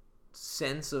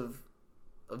sense of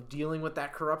dealing with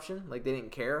that corruption. Like, they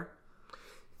didn't care.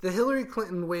 The Hillary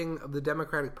Clinton wing of the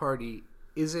Democratic Party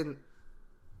isn't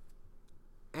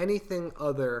anything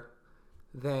other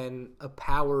than a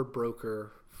power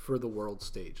broker for the world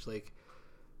stage. Like,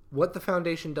 what the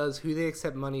foundation does, who they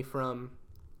accept money from,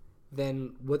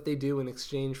 then what they do in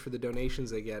exchange for the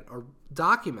donations they get are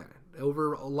documented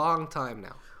over a long time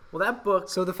now. Well, that book...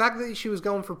 So the fact that she was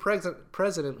going for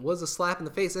president was a slap in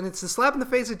the face. And it's a slap in the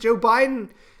face that Joe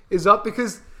Biden is up,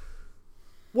 because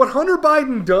what Hunter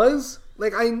Biden does,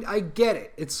 like, I get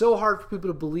it. It's so hard for people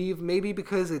to believe, maybe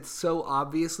because it's so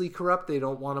obviously corrupt, they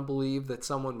don't want to believe that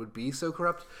someone would be so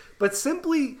corrupt. But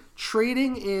simply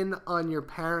trading in on your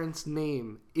parents'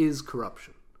 name is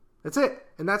corruption. That's it.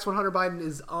 And that's what Hunter Biden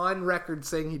is on record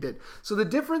saying he did. So the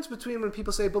difference between when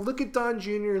people say, but look at Don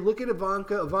Jr., look at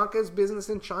Ivanka. Ivanka has business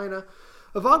in China.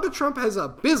 Ivanka Trump has a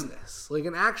business, like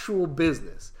an actual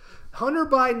business. Hunter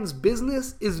Biden's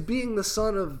business is being the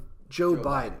son of Joe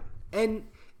Biden. And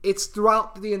it's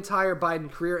throughout the entire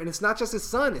Biden career. And it's not just his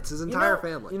son, it's his entire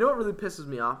family. You know what really pisses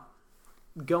me off?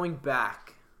 Going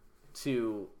back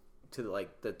to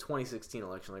like the 2016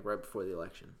 election, like right before the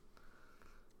election.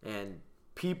 And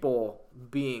people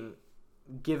being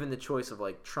given the choice of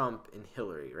like Trump and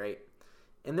Hillary, right?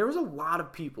 And there was a lot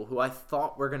of people who I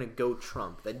thought were going to go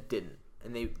Trump that didn't.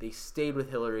 And they stayed with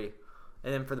Hillary.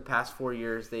 And then for the past 4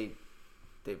 years, they've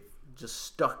just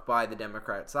stuck by the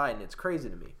Democrat side. And it's crazy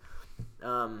to me.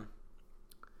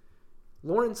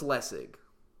 Lawrence Lessig,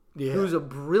 who's a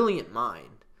brilliant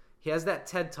mind, he has that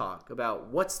TED Talk about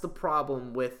what's the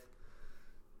problem with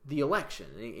the election.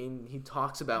 And he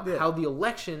talks about how the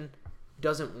election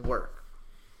doesn't work.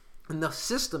 And the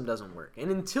system doesn't work. And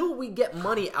until we get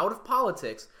money out of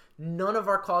politics, none of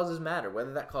our causes matter.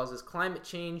 Whether that causes climate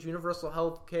change, universal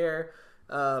health care,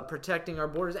 protecting our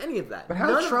borders, any of that. But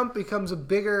how Trump becomes a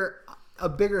bigger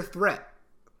threat.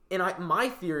 And my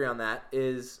theory on that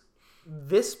is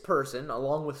this person,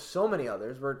 along with so many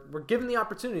others, we're given the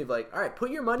opportunity of like, all right, put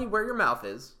your money where your mouth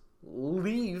is,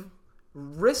 leave,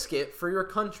 risk it for your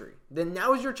country. Then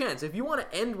now is your chance. If you want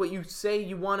to end what you say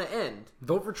you want to end,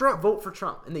 vote for Trump. Vote for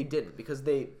Trump. And they didn't, because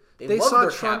they love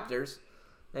their captors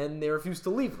and they refused to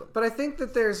leave them. But I think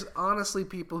that there's honestly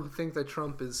people who think that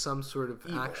Trump is some sort of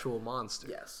evil, actual monster.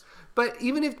 Yes. But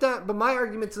even if but my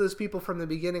argument to those people from the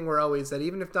beginning were always that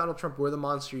even if Donald Trump were the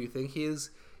monster you think he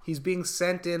is, he's being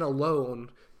sent in alone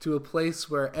to a place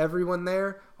where everyone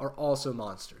there are also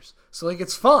monsters. So like,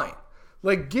 it's fine.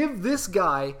 Like, give this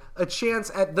guy a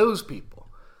chance at those people.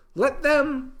 Let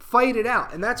them fight it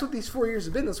out. And that's what these 4 years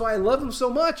have been. That's why I love him so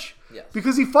much. Yes.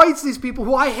 Because he fights these people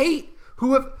who I hate,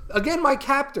 who have, again, my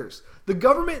captors. The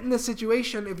government in this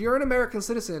situation, if you're an American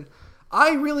citizen,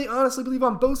 I really honestly believe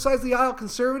on both sides of the aisle,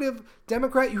 conservative,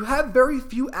 Democrat, you have very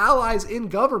few allies in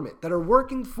government that are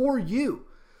working for you.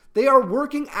 They are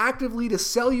working actively to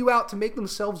sell you out to make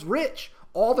themselves rich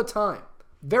all the time.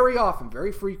 Very often,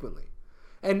 very frequently.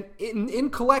 And in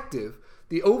collective,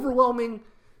 the overwhelming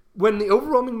when the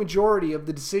overwhelming majority of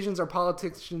the decisions our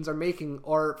politicians are making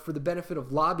are for the benefit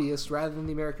of lobbyists rather than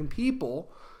the American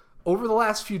people, over the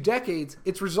last few decades,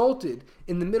 it's resulted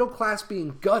in the middle class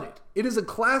being gutted. It is a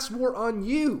class war on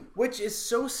you. Which is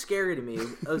so scary to me,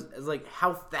 as like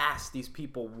how fast these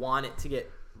people want it to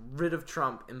get rid of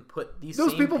Trump and put those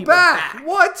same people back.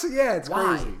 What? Yeah, it's Why?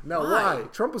 crazy. No, why?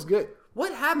 Trump was good.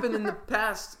 What happened in the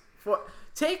past?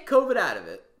 Take COVID out of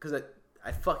it, because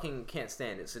I fucking can't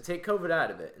stand it. So take COVID out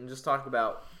of it and just talk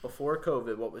about before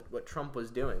COVID what Trump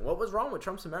was doing. What was wrong with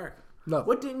Trump's America? No.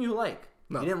 What didn't you like?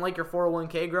 No. You didn't like your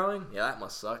 401k growing? Yeah, that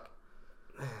must suck.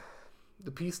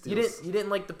 The peace deals. You didn't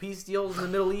like the peace deals in the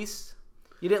Middle East?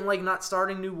 You didn't like not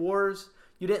starting new wars?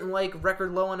 You didn't like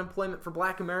record low unemployment for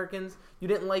black Americans? You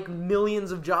didn't like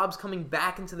millions of jobs coming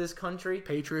back into this country?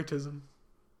 Patriotism.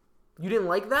 You didn't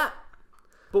like that?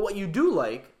 But what you do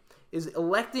like is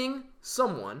electing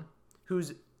someone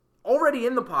who's already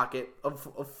in the pocket of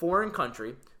a foreign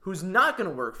country, who's not going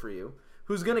to work for you,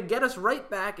 who's going to get us right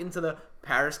back into the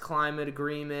Paris Climate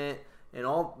Agreement and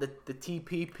all the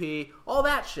TPP, all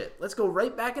that shit. Let's go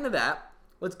right back into that.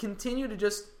 Let's continue to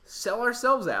just sell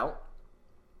ourselves out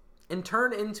and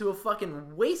turn into a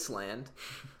fucking wasteland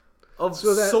of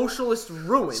socialist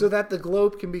ruin. So that the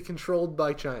globe can be controlled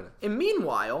by China. And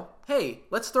meanwhile, hey,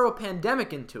 let's throw a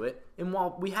pandemic into it. And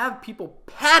while we have people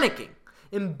panicking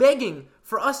and begging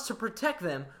for us to protect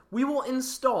them, we will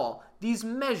install these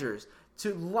measures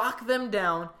to lock them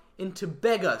down and to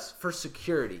beg us for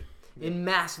security in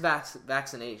mass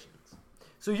vaccinations.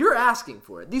 So you're asking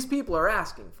for it. These people are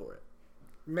asking for it.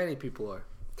 Many people are.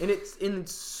 And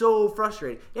it's so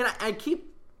frustrating. And I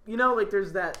keep, like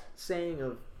there's that saying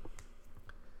of,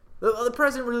 the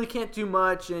president really can't do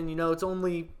much, and, it's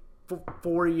only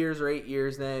 4 years or 8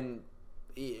 years, then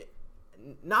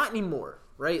not anymore,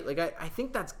 right? Like, I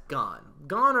think that's gone.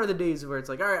 Gone are the days where it's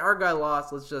like, all right, our guy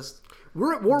lost, let's just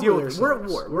We're at war with ourselves. We're at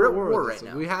war. We're at war right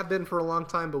now. We have been for a long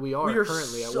time, but we are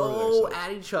currently at war with so ourselves.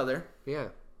 at each other. Yeah.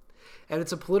 And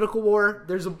it's a political war.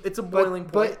 It's a boiling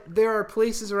point. But there are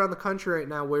places around the country right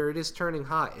now where it is turning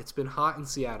hot. It's been hot in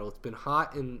Seattle. It's been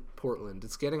hot in Portland.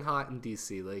 It's getting hot in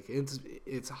D.C. Like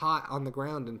it's hot on the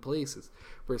ground in places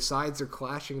where sides are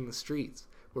clashing in the streets,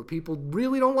 where people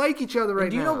really don't like each other right now.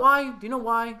 Do you know why? Do you know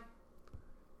why?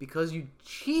 Because you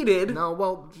cheated. No,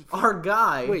 well, our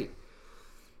guy. Wait.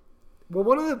 Well,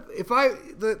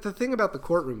 the thing about the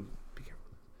courtroom.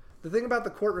 The thing about the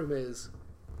courtroom is,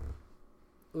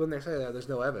 when they say that, there's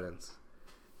no evidence.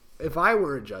 If I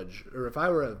were a judge, or if I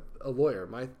were a lawyer,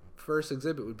 my first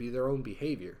exhibit would be their own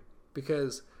behavior.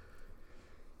 Because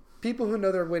people who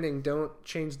know they're winning don't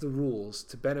change the rules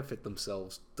to benefit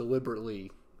themselves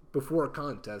deliberately before a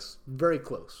contest, very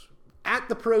close, at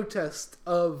the protest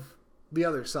of the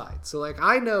other side. So, like,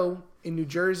 I know in New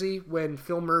Jersey, when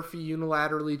Phil Murphy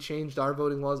unilaterally changed our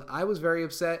voting laws, I was very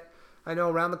upset. I know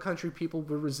around the country people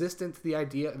were resistant to the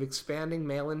idea of expanding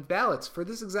mail-in ballots for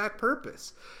this exact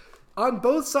purpose. On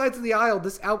both sides of the aisle,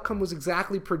 this outcome was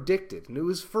exactly predicted. And it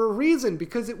was for a reason,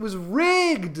 because it was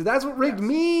rigged. That's what rigged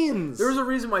means. There was a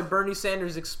reason why Bernie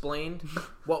Sanders explained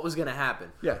what was going to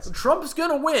happen. Yes. Trump's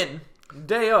going to win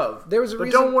day of. There was a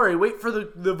reason, don't worry, wait for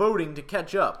the voting to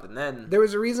catch up. And then there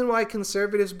was a reason why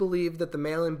conservatives believed that the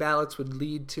mail-in ballots would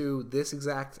lead to this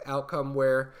exact outcome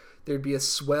where there'd be a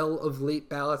swell of late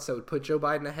ballots that would put Joe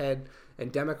Biden ahead,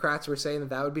 and Democrats were saying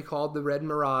that would be called the Red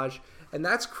Mirage, and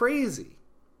that's crazy.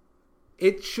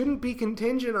 It shouldn't be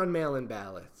contingent on mail-in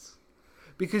ballots,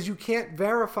 because you can't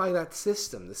verify that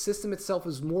system. The system itself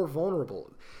is more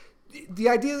vulnerable. The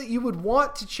idea that you would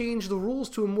want to change the rules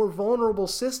to a more vulnerable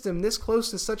system this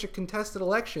close to such a contested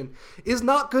election is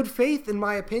not good faith, in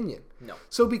my opinion. No.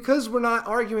 So because we're not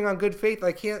arguing on good faith,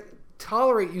 I can't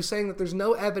tolerate you saying that there's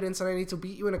no evidence and I need to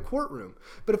beat you in a courtroom.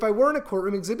 But if I were in a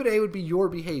courtroom, Exhibit A would be your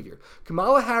behavior.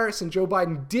 Kamala Harris and Joe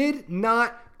Biden did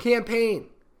not campaign.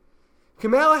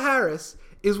 Kamala Harris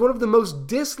is one of the most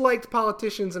disliked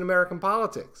politicians in American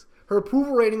politics. Her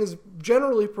approval rating is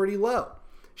generally pretty low.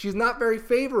 She's not very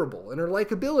favorable in her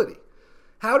likability.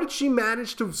 How did she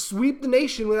manage to sweep the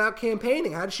nation without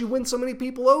campaigning? How did she win so many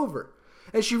people over?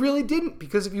 And she really didn't,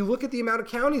 because if you look at the amount of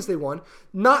counties they won,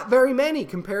 not very many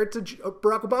compared to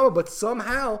Barack Obama, but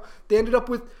somehow they ended up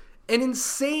with an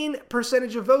insane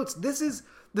percentage of votes. This is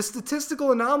the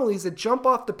statistical anomalies that jump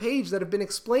off the page that have been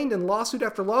explained in lawsuit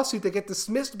after lawsuit that get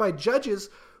dismissed by judges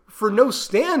for no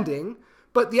standing,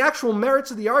 but the actual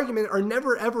merits of the argument are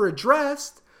never ever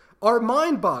addressed, are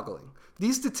mind-boggling.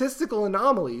 These statistical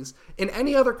anomalies in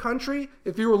any other country,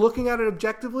 if you were looking at it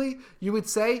objectively, you would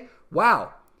say,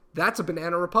 wow, that's a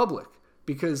banana republic,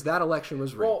 because that election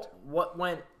was rigged.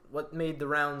 Well, what made the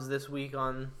rounds this week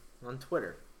on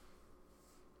Twitter?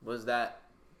 was that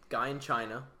guy in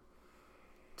China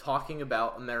talking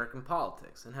about American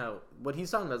politics and how what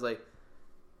he's talking about is like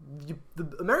the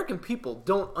American people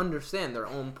don't understand their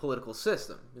own political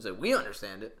system. He's like, we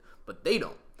understand it, but they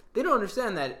don't. They don't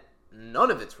understand that none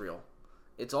of it's real.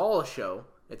 It's all a show.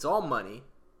 It's all money,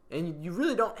 and you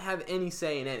really don't have any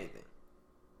say in anything.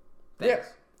 Thanks.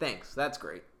 Yeah. Thanks. That's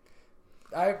great.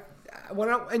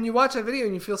 And you watch that video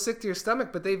and you feel sick to your stomach,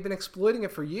 but they've been exploiting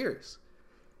it for years.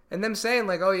 And them saying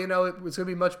like, oh, it was going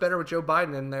to be much better with Joe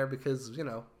Biden in there because,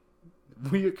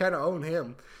 we kind of own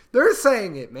him. They're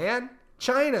saying it, man.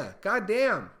 China,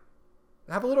 goddamn.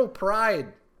 Have a little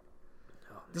pride.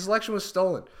 This election was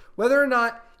stolen. Whether or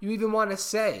not you even want to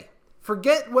say,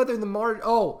 forget whether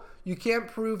you can't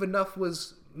prove enough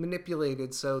was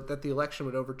manipulated so that the election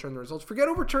would overturn the results. Forget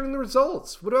overturning the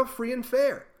results. What about free and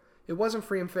fair? It wasn't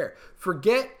free and fair.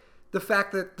 Forget the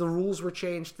fact that the rules were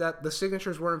changed, that the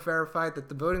signatures weren't verified, that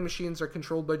the voting machines are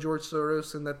controlled by George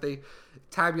Soros, and that they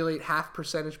tabulate half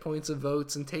percentage points of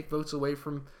votes and take votes away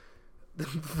from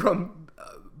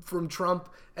Trump,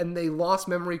 and they lost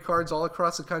memory cards all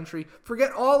across the country.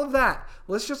 Forget all of that.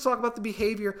 Let's just talk about the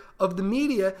behavior of the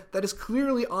media that is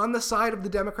clearly on the side of the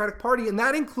Democratic Party, and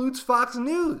that includes Fox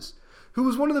News, who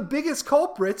was one of the biggest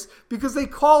culprits because they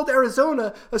called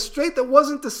Arizona a state that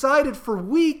wasn't decided for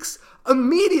weeks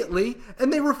immediately,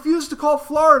 and they refused to call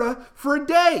Florida for a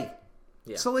day.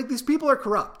 Yeah. So, these people are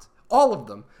corrupt. All of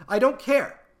them. I don't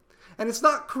care. And it's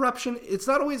not corruption. It's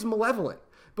not always malevolent.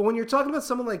 But when you're talking about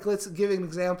someone like, let's give an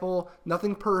example,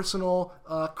 nothing personal,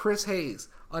 Chris Hayes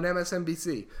on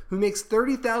MSNBC, who makes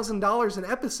 $30,000 an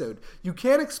episode, you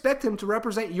can't expect him to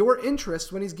represent your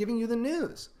interests when he's giving you the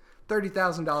news.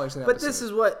 $30,000 an episode. But this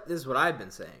is what I've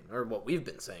been saying, or what we've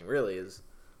been saying, really, is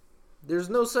there's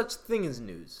no such thing as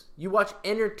news. You watch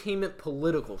entertainment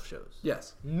political shows.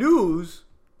 Yes. News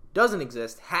doesn't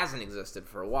exist, hasn't existed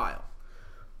for a while.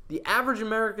 The average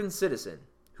American citizen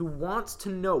who wants to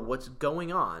know what's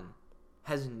going on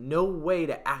has no way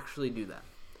to actually do that.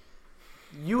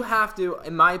 You have to,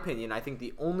 in my opinion, I think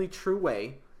the only true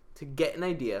way to get an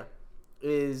idea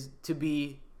is to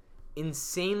be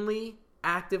insanely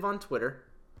active on Twitter,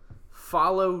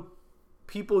 follow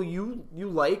people you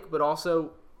like, but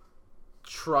also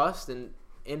trust, and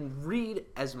read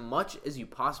as much as you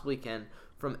possibly can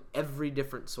from every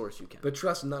different source you can. But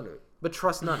trust none of it.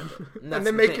 And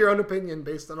then make your own opinion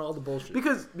based on all the bullshit.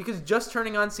 Because just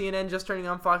turning on CNN, just turning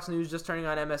on Fox News, just turning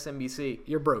on MSNBC,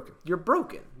 you're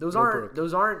broken. Those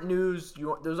aren't news.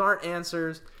 Those aren't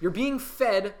answers. You're being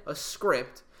fed a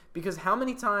script. Because how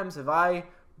many times have I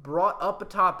brought up a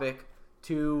topic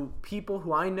to people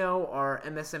who I know are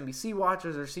MSNBC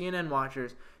watchers or CNN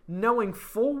watchers, knowing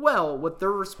full well what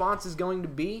their response is going to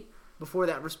be before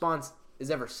that response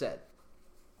is ever said?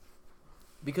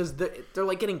 Because they're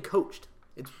like getting coached.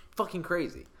 It's fucking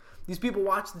crazy. These people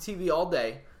watch the TV all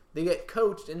day. They get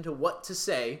coached into what to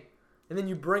say, and then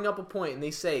you bring up a point and they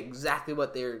say exactly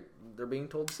what they're being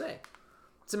told to say.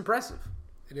 It's impressive.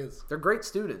 It is. They're great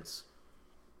students.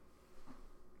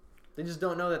 They just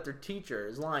don't know that their teacher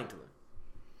is lying to them.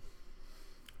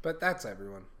 But that's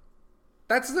everyone.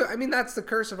 That's the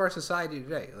curse of our society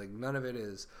today. None of it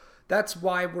is. That's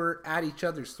why we're at each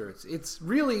other's throats. It's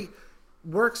really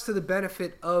works to the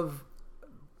benefit of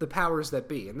the powers that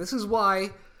be. And this is why,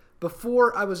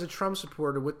 before I was a Trump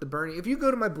supporter with the Bernie, if you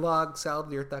go to my blog,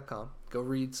 saladtheearth.com, go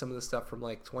read some of the stuff from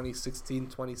 2016,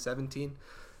 2017,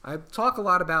 I talk a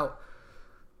lot about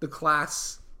the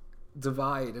class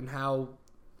divide and how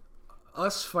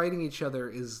us fighting each other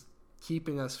is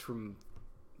keeping us from,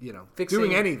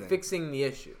 doing anything. Fixing the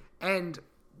issue. And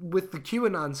with the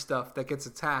QAnon stuff that gets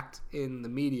attacked in the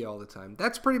media all the time,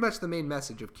 that's pretty much the main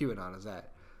message of QAnon, is that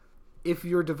if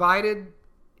you're divided,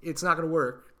 it's not going to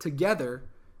work. Together,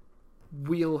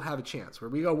 we'll have a chance. Where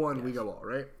we go one, yes, we go all,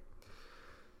 right?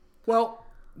 Well,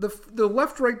 the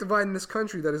left-right divide in this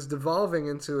country that is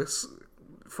devolving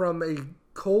from a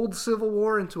cold civil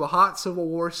war into a hot civil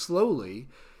war slowly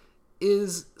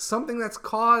is something that's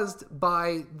caused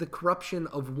by the corruption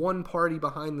of one party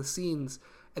behind the scenes.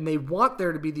 And they want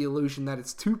there to be the illusion that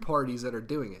it's two parties that are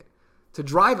doing it to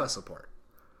drive us apart.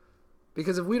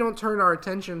 Because if we don't turn our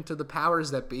attention to the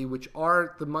powers that be, which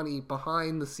are the money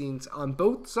behind the scenes on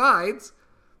both sides,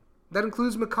 that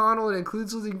includes McConnell, it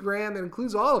includes Lindsey Graham, it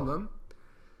includes all of them,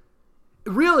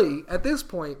 really, at this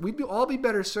point, we'd all be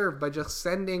better served by just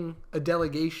sending a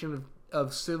delegation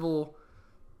of civil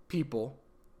people,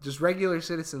 just regular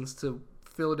citizens, to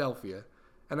Philadelphia.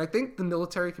 And I think the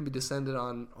military can be descended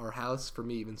on our house. For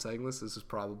me, even saying this is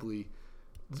probably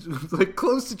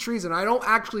close to treason. I don't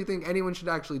actually think anyone should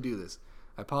actually do this.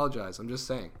 I apologize. I'm just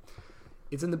saying.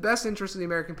 it's in the best interest of the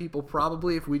American people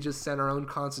probably if we just sent our own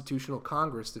constitutional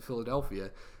Congress to Philadelphia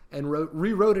and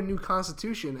rewrote a new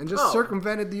constitution and just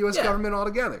circumvented the U.S. government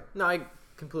altogether. No, I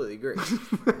completely agree.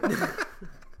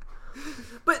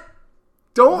 But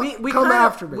don't come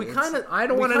after me. I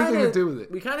don't want anything to do with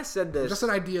it. We kind of said this just an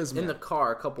ideas in the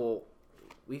car a couple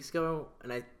weeks ago,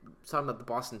 and I was talking about the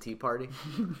Boston Tea Party.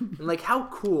 And like how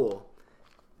cool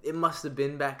it must have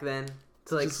been back then.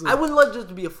 To like, I would love just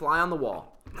to be a fly on the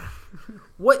wall.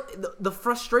 What the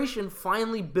frustration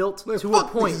finally built to a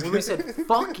point where we said,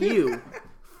 fuck you,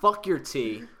 fuck your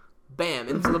tea, bam,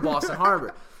 into the Boston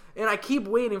Harbor. And I keep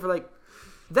waiting for like,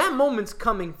 that moment's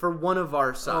coming for one of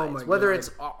our sides, whether it's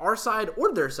our side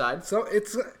or their side. So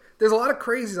there's a lot of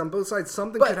crazies on both sides.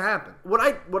 Something could happen.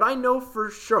 What I know for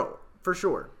sure,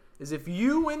 is if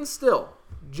you instill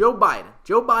Joe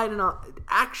Biden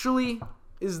actually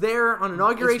is there on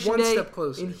Inauguration Day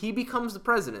and he becomes the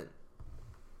president,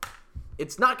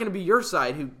 it's not going to be your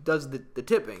side who does the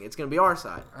tipping. It's going to be our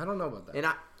side. I don't know about that. And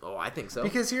I think so.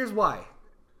 Because here's why.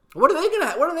 What do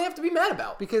they have to be mad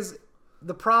about? Because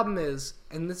the problem is,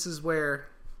 and this is where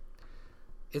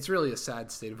it's really a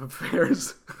sad state of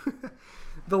affairs.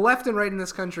 The left and right in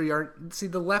this country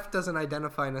the left doesn't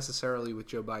identify necessarily with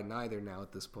Joe Biden either now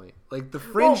at this point. Like the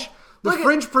fringe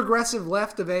progressive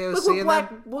left of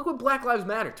AOC. Look what Black Lives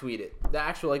Matter tweeted. The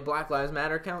actual Black Lives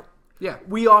Matter account. Yeah.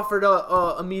 We offered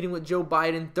a meeting with Joe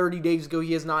Biden 30 days ago.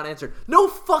 He has not answered. No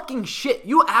fucking shit.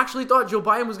 You actually thought Joe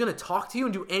Biden was going to talk to you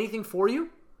and do anything for you?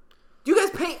 Do you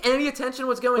guys pay any attention to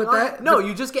what's going on? No,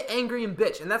 you just get angry and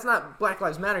bitch. And that's not Black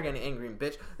Lives Matter getting angry and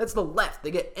bitch. That's the left.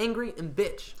 They get angry and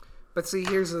bitch. But see,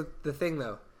 here's the thing,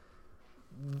 though.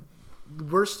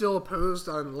 We're still opposed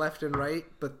on left and right,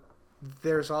 but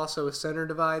there's also a center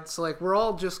divide. So, we're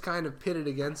all just kind of pitted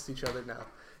against each other now.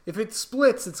 If it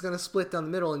splits, it's going to split down the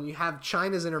middle, and you have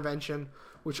China's intervention,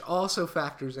 which also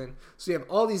factors in. So you have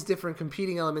all these different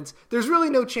competing elements. There's really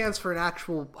no chance for an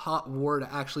actual hot war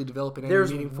to actually develop in any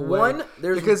meaningful way.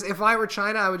 Because if I were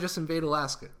China, I would just invade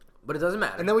Alaska. But it doesn't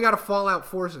matter. And then we got a Fallout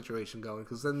 4 situation going,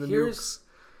 because then the nukes...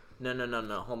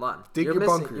 No. Hold on. Dig your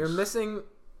bunkers. You're missing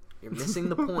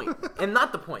the point. And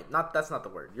not the point. That's not the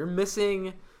word. You're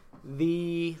missing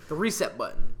the reset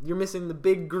button. You're missing the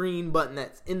big green button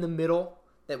that's in the middle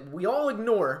that we all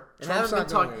ignore and Trump's haven't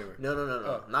been talking. No.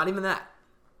 Oh. Not even that.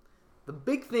 The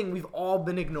big thing we've all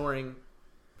been ignoring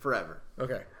forever.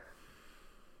 Okay.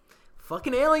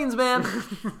 Fucking aliens, man.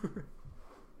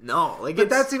 No, but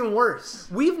that's even worse.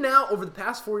 We've now, over the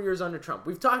past 4 years under Trump,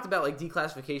 we've talked about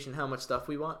declassification, how much stuff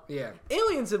we want. Yeah.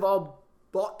 Aliens are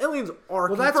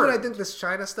confirmed. That's what I think this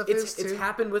China stuff is too. It's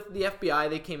happened with the FBI.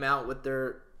 They came out with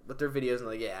their videos and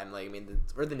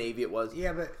or the Navy it was.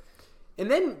 Yeah, but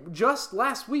and then just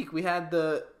last week we had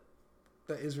the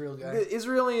Israel guy, the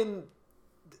Israeli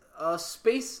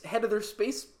head of their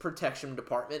space protection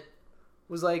department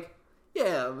was like,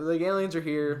 yeah, aliens are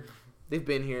here, they've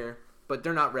been here. But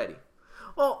they're not ready.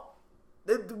 Well,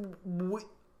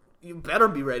 you better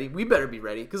be ready. We better be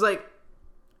ready. Because, are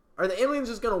the aliens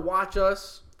just going to watch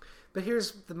us? But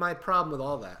here's my problem with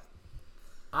all that.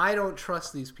 I don't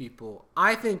trust these people.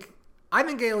 I think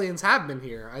aliens have been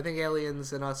here. I think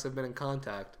aliens and us have been in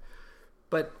contact.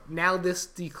 But now this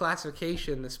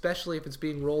declassification, especially if it's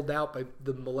being rolled out by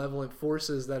the malevolent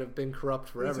forces that have been corrupt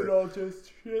forever. Is it all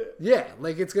just shit? Yeah,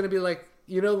 it's going to be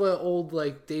the old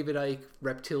David Icke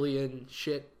reptilian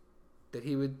shit that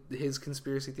his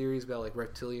conspiracy theories about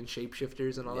reptilian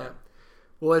shapeshifters and all that.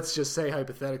 Well, let's just say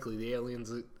hypothetically the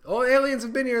aliens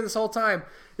have been here this whole time.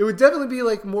 It would definitely be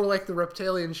more like the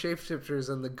reptilian shapeshifters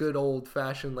and the good old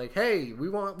fashioned hey, we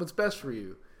want what's best for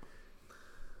you.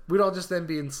 We'd all just then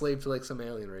be enslaved to some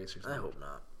alien race or something. I hope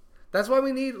not. That's why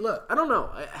we need I don't know.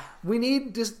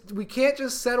 We can't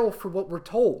just settle for what we're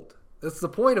told. That's the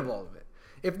point of all of it.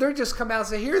 If they're just come out and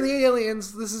say, here are the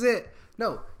aliens, this is it.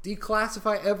 No,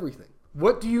 declassify everything.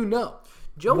 What do you know?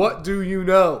 What do you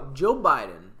know? Joe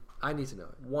Biden. I need to know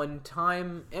it.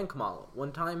 And Kamala.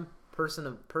 One-time person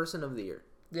of the year.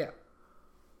 Yeah.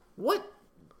 What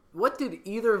did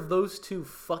either of those two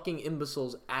fucking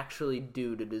imbeciles actually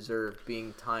do to deserve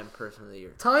being Time Person of the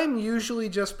Year? Time usually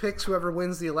just picks whoever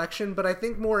wins the election, but I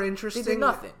think more interesting... They did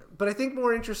nothing. But I think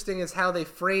more interesting is how they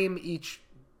frame each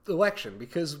election,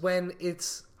 because when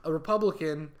it's a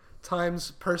Republican, Time's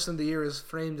Person of the Year is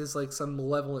framed as some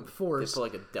malevolent force. They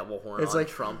put a devil horn on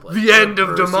Trump. The end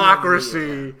of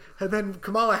democracy. And then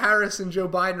Kamala Harris and Joe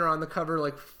Biden are on the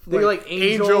cover they're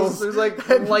angels. There's light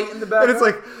in the background.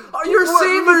 And it's your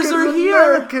savers are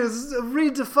here. America's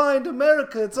redefined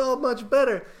America. It's all much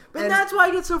better. But that's why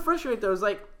I get so frustrated though.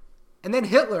 And then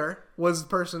Hitler was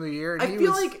Person of the Year. And I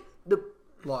feel the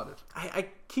lauded. I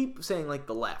keep saying like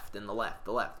the left and the left.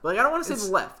 But like I don't want to say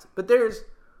the left, but there's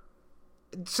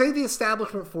say the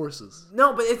establishment forces.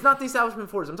 No, but it's not the establishment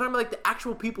forces. I'm talking about like the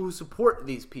actual people who support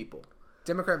these people.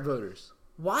 Democrat voters.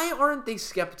 Why aren't they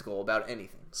skeptical about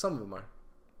anything? Some of them are.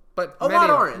 But a lot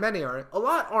aren't. Many aren't. A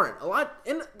lot aren't. A lot,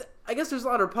 and I guess there's a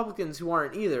lot of Republicans who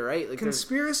aren't either, right? Like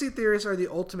conspiracy theorists are the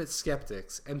ultimate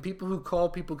skeptics, and people who call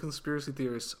people conspiracy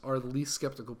theorists are the least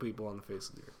skeptical people on the face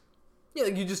of the earth. Yeah,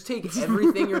 like you just take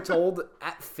everything you're told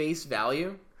at face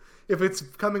value. If it's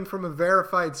coming from a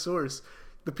verified source.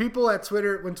 The people at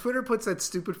Twitter, when Twitter puts that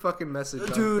stupid fucking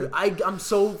message dude, I'm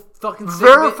so fucking sick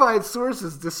verified of it.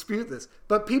 Sources dispute this.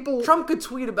 But people... Trump could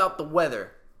tweet about the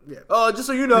weather. Yeah. Oh, just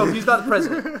so you know, he's not the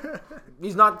president.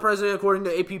 He's not the president according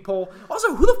to AP poll.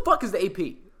 Also, who the fuck is the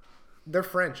AP? They're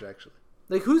French, actually.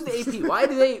 Like, who's the AP?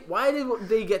 Why did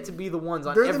they get to be the ones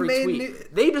on every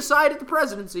tweet? They decided the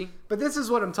presidency. But this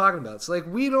is what I'm talking about. It's like,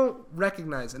 we don't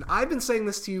recognize, and I've been saying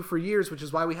this to you for years, which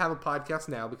is why we have a podcast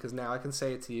now, because now I can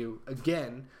say it to you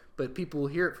again, but people will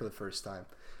hear it for the first time.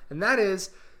 And that is,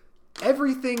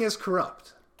 everything is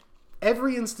corrupt.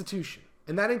 Every institution.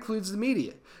 And that includes the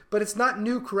media. But it's not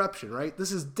new corruption, right?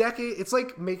 This is it's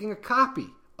like making a copy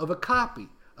of a copy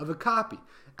of a copy.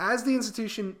 As the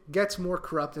institution gets more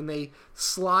corrupt and they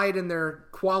slide in their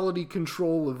quality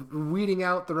control of weeding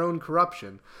out their own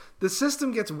corruption, the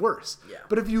system gets worse. Yeah.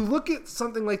 But if you look at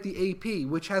something like the AP,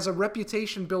 which has a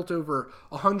reputation built over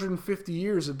 150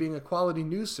 years of being a quality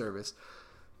news service,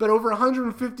 but over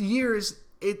 150 years,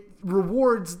 it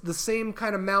rewards the same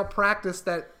kind of malpractice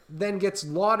that then gets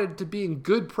lauded to being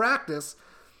good practice.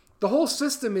 The whole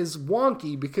system is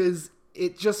wonky because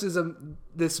it just is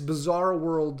this bizarre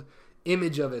world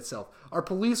image of itself. Our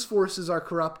police forces are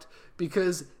corrupt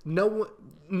because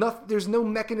there's no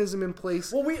mechanism in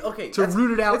place to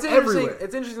root it out everywhere.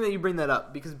 It's interesting that you bring that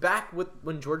up because back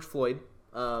when George Floyd,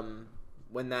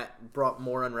 when that brought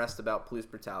more unrest about police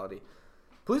brutality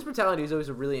is always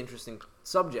a really interesting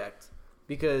subject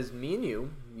because me and you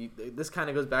this kind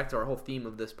of goes back to our whole theme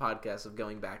of this podcast of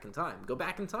going back in time. Go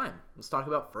back in time. Let's talk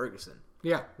about Ferguson.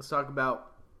 Yeah. Let's talk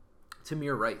about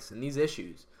Tamir Rice and these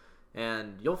issues.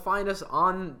 And you'll find us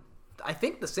on, I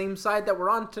think, the same side that we're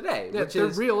on today. Yeah, which they're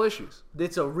is real issues.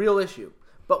 It's a real issue.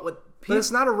 But it's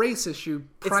not a race issue,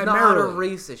 primarily. It's not a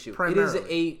race issue. Primarily.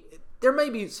 It is there may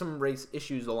be some race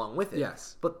issues along with it.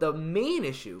 Yes. But the main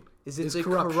issue is it's a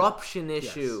corruption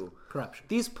issue. Yes. Corruption.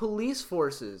 These police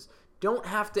forces don't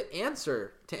have to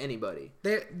answer to anybody.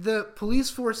 The police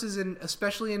forces,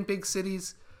 especially in big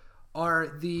cities, are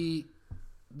the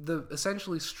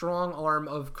essentially strong arm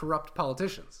of corrupt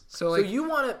politicians. So you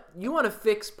want to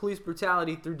fix police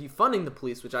brutality through defunding the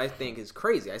police, which I think is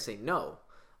crazy. I say no.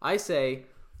 I say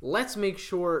let's make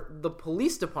sure the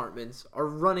police departments are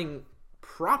running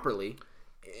properly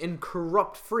and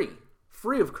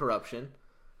free of corruption.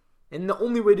 And the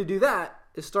only way to do that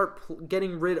is start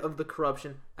getting rid of the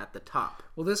corruption at the top.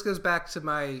 Well, this goes back to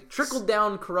my trickle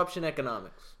down corruption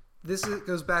economics.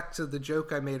 Goes back to the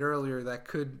joke I made earlier that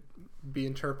could be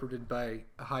interpreted by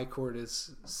a high court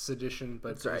as sedition,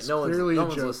 but it's right. No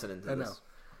one's listening to this.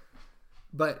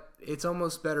 But it's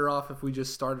almost better off if we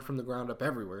just started from the ground up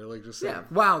everywhere. Like just saying,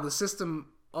 wow, the system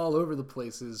all over the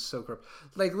place is so corrupt.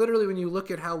 Like literally when you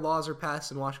look at how laws are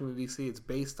passed in Washington, D.C., it's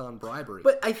based on bribery.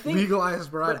 But I think...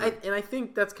 legalized bribery. I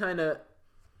think that's kind of...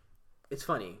 It's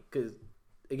funny because,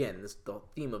 again, the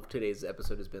theme of today's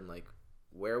episode has been like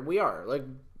where we are. Like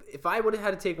if I would have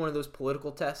had to take one of those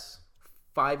political tests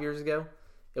 5 years ago,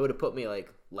 it would have put me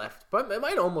like left, but it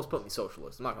might almost put me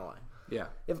socialist. I'm not gonna lie. Yeah.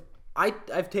 If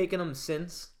I've taken them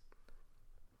since,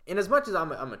 and as much as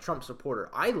I'm a Trump supporter,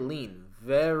 I lean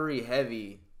very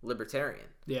heavy libertarian.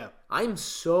 Yeah. I'm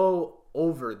so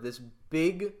over this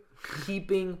big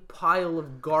heaping pile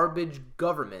of garbage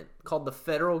government called the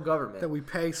federal government that we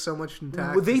pay so much in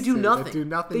taxes. They do nothing.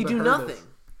 They do nothing.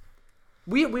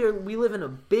 We live in a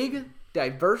big,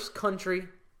 diverse country.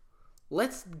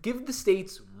 Let's give the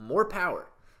states more power.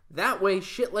 That way,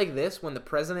 shit like this, when the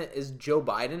president is Joe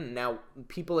Biden and now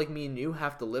people like me and you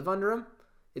have to live under him,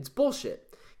 it's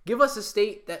bullshit. Give us a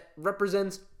state that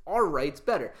represents our rights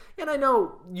better. And I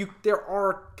know there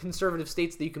are conservative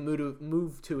states that you can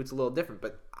move to. It's a little different.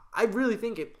 But I really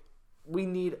think we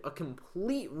need a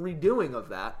complete redoing of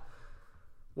that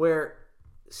where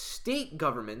state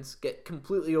governments get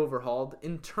completely overhauled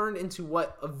and turned into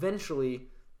what eventually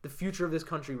the future of this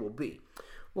country will be.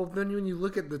 Well, then when you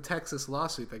look at the Texas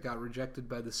lawsuit that got rejected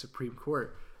by the Supreme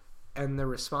Court and the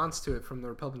response to it from the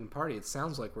Republican Party, it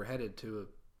sounds like we're headed to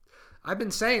I've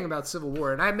been saying about civil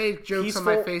war, and I made jokes on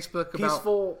my Facebook about...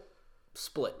 peaceful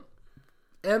split.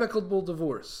 Amicable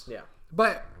divorce. Yeah.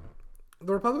 But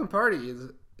the Republican Party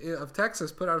of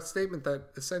Texas put out a statement that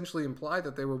essentially implied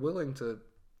that they were willing to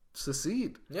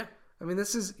secede. Yeah. I mean,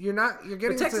 this is you're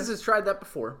getting. But Texas has tried that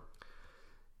before.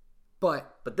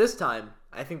 But this time,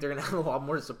 I think they're going to have a lot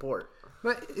more support.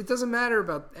 But it doesn't matter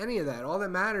about any of that. All that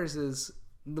matters is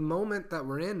the moment that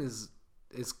we're in is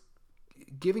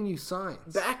giving you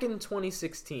signs. Back in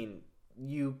 2016,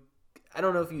 I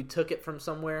don't know if you took it from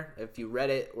somewhere, if you read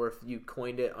it, or if you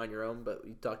coined it on your own, but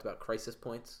you talked about crisis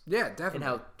points. Yeah, definitely. And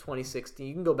how 2016,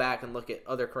 you can go back and look at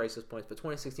other crisis points, but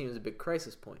 2016 was a big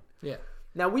crisis point. Yeah.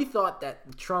 Now, we thought that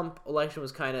the Trump election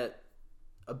was kind of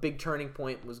a big turning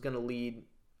point, was going to lead.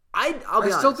 I'll be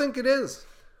honest. I still think it is.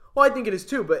 Well, I think it is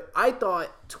too, but I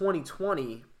thought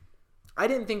 2020, I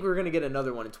didn't think we were going to get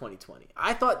another one in 2020.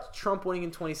 I thought Trump winning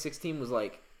in 2016 was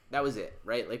like, that was it,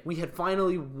 right? Like, we had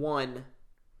finally won,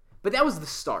 but that was the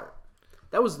start.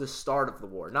 That was the start of the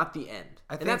war, not the end.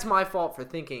 And that's my fault for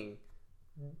thinking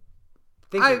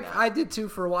that. I did too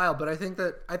for a while, but I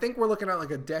think we're looking at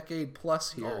like a decade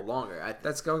plus here. Oh, longer.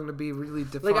 That's going to be really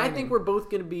defining. Like, I think we're both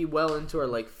going to be well into our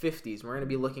like 50s. We're going to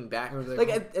be looking back. Like,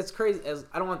 it's crazy.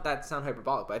 I don't want that to sound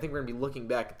hyperbolic, but I think we're going to be looking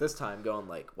back at this time, going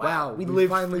like, "Wow, we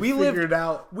figured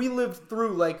out. We lived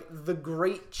through like the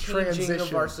great changing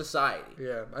of our society."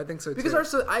 Yeah, I think so too.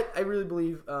 Because I really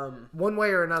believe one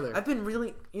way or another. I've been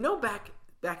really,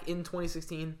 back in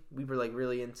 2016, we were like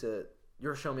really into. You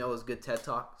were showing me all those good TED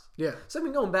Talks. Yeah. So I've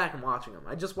been going back and watching them.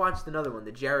 I just watched another one,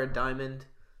 the Jared Diamond,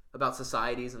 about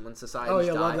societies and when societies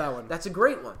die. I love that one. That's a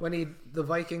great one. When the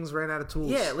Vikings ran out of tools.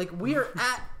 Yeah, like we are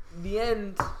at the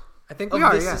end I think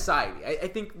of this society. I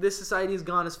think this society has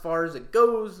gone as far as it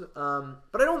goes,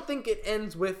 but I don't think it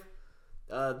ends with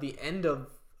the end of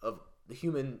the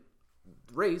human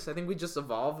race. I think we just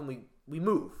evolve and we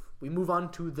move. We move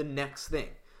on to the next thing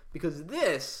because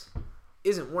this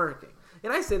isn't working.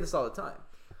 And I say this all the time.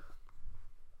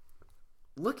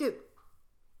 Look at,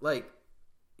 like,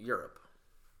 Europe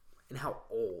and how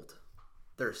old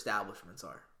their establishments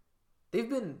are. They've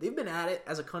been at it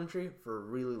as a country for a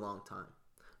really long time.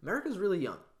 America's really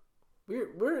young.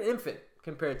 We're an infant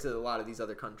compared to a lot of these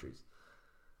other countries.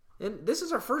 And this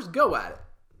is our first go at it.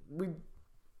 We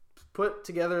put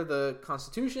together the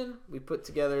Constitution. We put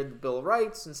together the Bill of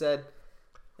Rights and said,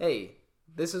 hey,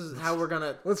 this is how we're going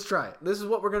to... Let's try it. This is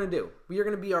what we're going to do. We are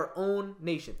going to be our own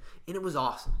nation. And it was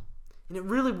awesome. And it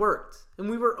really worked. And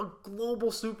we were a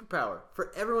global superpower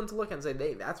for everyone to look at and say,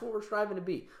 hey, that's what we're striving to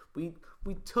be. We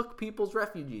took people's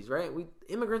refugees, right?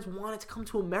 Immigrants wanted to come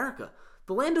to America,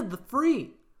 the land of the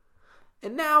free.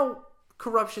 And now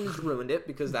corruption has ruined it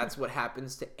because that's what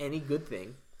happens to any good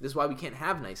thing. This is why we can't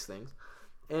have nice things.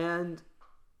 And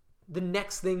the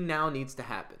next thing now needs to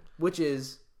happen, which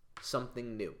is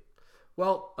something new.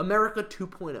 Well, America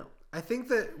 2.0. I think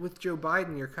that with Joe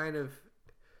Biden, you're kind of...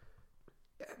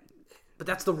 But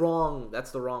that's the wrong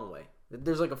way.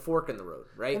 There's like a fork in the road,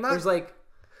 right? Well, There's like...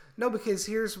 No, because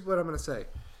here's what I'm going to say.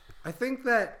 I think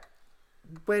that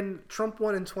when Trump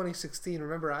won in 2016,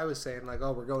 remember I was saying like,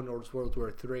 oh, we're going towards World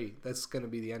War III. That's going to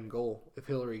be the end goal if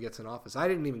Hillary gets in office. I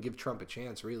didn't even give Trump a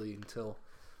chance really until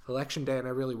Election Day, and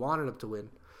I really wanted him to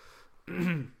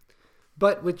win.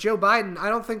 But with Joe Biden, I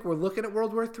don't think we're looking at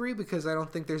World War III because I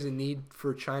don't think there's a need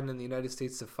for China and the United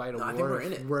States to fight a war. I think we're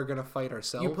in it. We're going to fight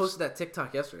ourselves. You posted that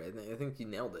TikTok yesterday. I think you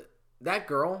nailed it. That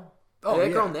girl,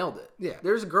 girl nailed it. Yeah.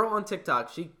 There's a girl on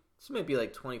TikTok. She might be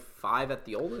like 25 at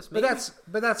the oldest. Maybe.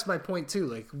 But that's my point too.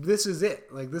 Like this is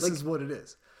it. Like this is what it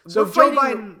is. So if Joe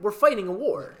Biden, we're fighting a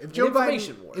war. If Joe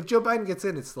Biden gets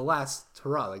in, it's the last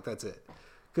hurrah. Like that's it.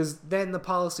 Because then the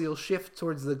policy will shift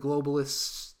towards the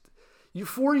globalists.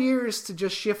 4 years to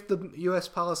just shift the U.S.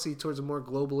 policy towards a more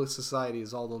globalist society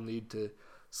is all they'll need to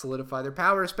solidify their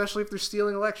power, especially if they're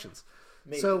stealing elections.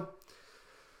 Maybe. So,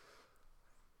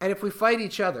 and if we fight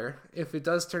each other, if it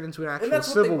does turn into an actual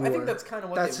civil war, I think that's kind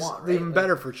of what they want, right? Even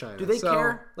better for China. Do they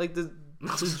care? Like, does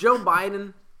Joe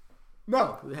Biden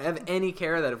no have any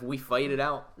care that if we fight it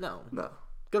out? No.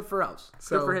 Good for us.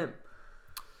 Good for him.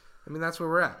 I mean, that's where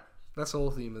we're at. That's the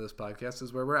whole theme of this podcast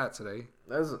is where we're at today.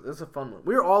 That's a fun one.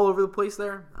 We were all over the place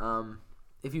there.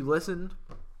 If you listened,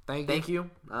 thank you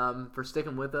for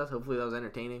sticking with us. Hopefully that was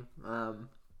entertaining. Do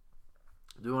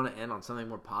we want to end on something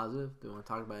more positive? Do we want to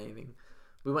talk about anything?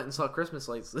 We went and saw Christmas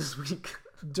lights this week.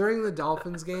 During the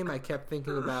Dolphins game, I kept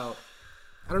thinking about...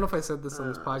 I don't know if I said this on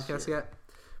this podcast yet,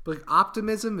 but like,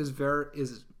 optimism is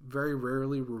very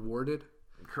rarely rewarded.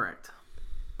 Correct.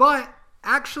 But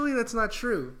actually, that's not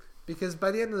true. Because by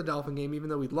the end of the Dolphin game, even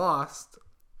though we lost,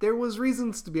 there was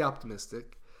reasons to be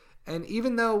optimistic. And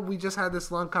even though we just had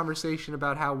this long conversation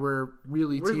about how we're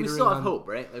really teetering We still have on hope,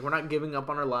 right? Like, we're not giving up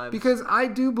on our lives. because I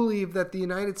do believe that the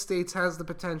United States has the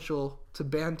potential to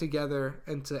band together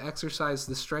and to exercise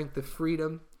the strength of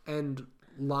freedom and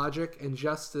logic and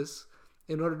justice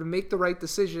in order to make the right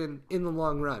decision in the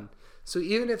long run. So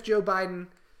even if Joe Biden,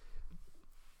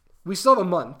 we still have a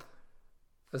month,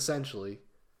 essentially,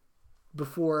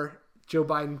 before Joe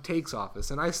Biden takes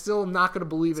office. And I still am not going to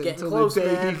believe it until close, the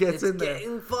day man. he gets in there. It's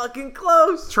getting fucking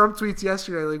close. Trump tweets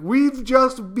yesterday, like, we've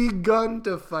just begun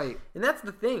to fight. And that's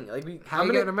the thing. Like, How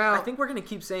you getting him out? I think we're going to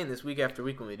keep saying this week after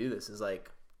week when we do this. Is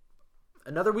like,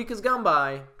 another week has gone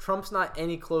by. Trump's not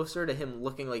any closer to him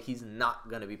looking like he's not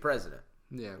going to be president.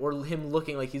 Yeah. Or him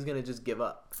looking like he's going to just give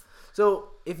up. So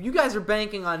if you guys are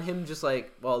banking on him just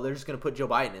like, well, they're just going to put Joe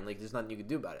Biden in, like, there's nothing you can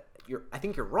do about it. I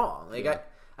think you're wrong. Like, Yeah.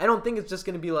 I don't think it's just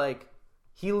going to be like,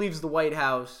 he leaves the White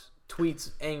House,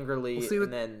 tweets angrily,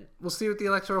 We'll see what the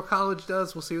Electoral College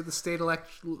does. We'll see what the state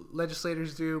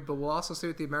legislators do, but we'll also see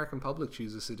what the American public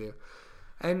chooses to do.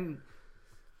 And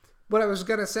what I was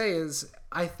going to say is,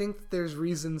 I think there's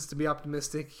reasons to be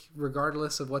optimistic,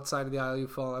 regardless of what side of the aisle you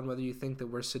fall on, whether you think that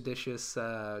we're seditious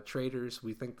traitors.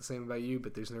 We think the same about you,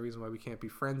 but there's no reason why we can't be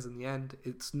friends in the end.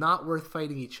 It's not worth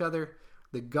fighting each other.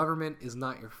 The government is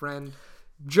not your friend.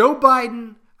 Joe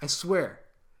Biden, I swear,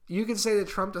 you can say that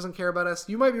Trump doesn't care about us.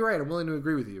 You might be right. I'm willing to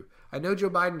agree with you. I know Joe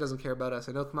Biden doesn't care about us.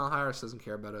 I know Kamala Harris doesn't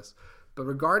care about us. But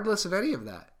regardless of any of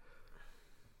that,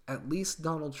 at least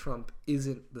Donald Trump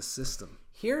isn't the system.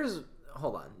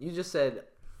 Hold on. You just said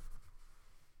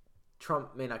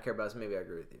Trump may not care about us. Maybe I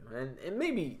agree with you. And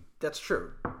maybe that's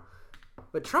true.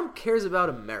 But Trump cares about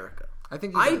America. I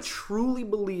think I truly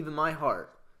believe in my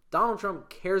heart Donald Trump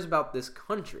cares about this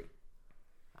country.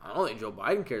 I don't think Joe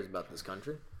Biden cares about this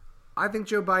country. I think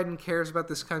Joe Biden cares about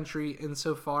this country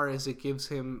insofar as it gives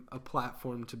him a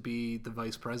platform to be the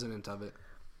vice president of it.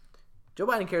 Joe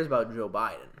Biden cares about Joe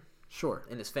Biden. Sure.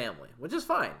 And his family, which is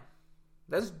fine.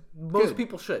 That's most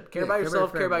people should. Care about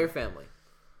yourself, care about your family.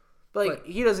 But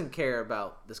he doesn't care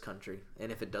about this country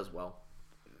and if it does well.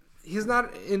 He's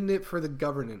not in it for the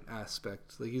governance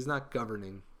aspect. Like, he's not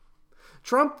governing.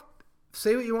 Trump,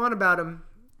 say what you want about him,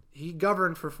 he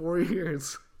governed for 4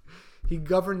 years. He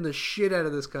governed the shit out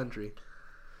of this country.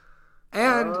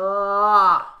 And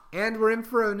we're in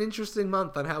for an interesting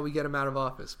month on how we get him out of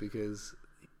office, because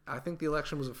I think the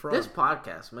election was a fraud. This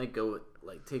podcast might go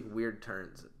take weird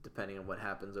turns depending on what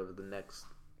happens over the next.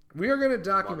 We are going to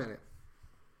document it.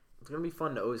 It's going to be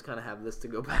fun to always kind of have this to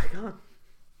go back on,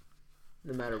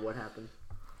 no matter what happens.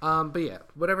 But yeah,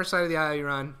 whatever side of the aisle you're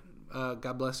on,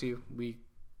 God bless you. We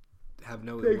have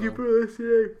no ill will. Thank you for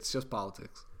listening. It's just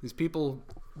politics. These people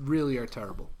really are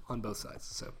terrible on both sides,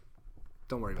 so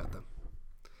don't worry about them.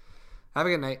 Have a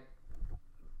good night.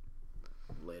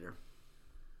 Later.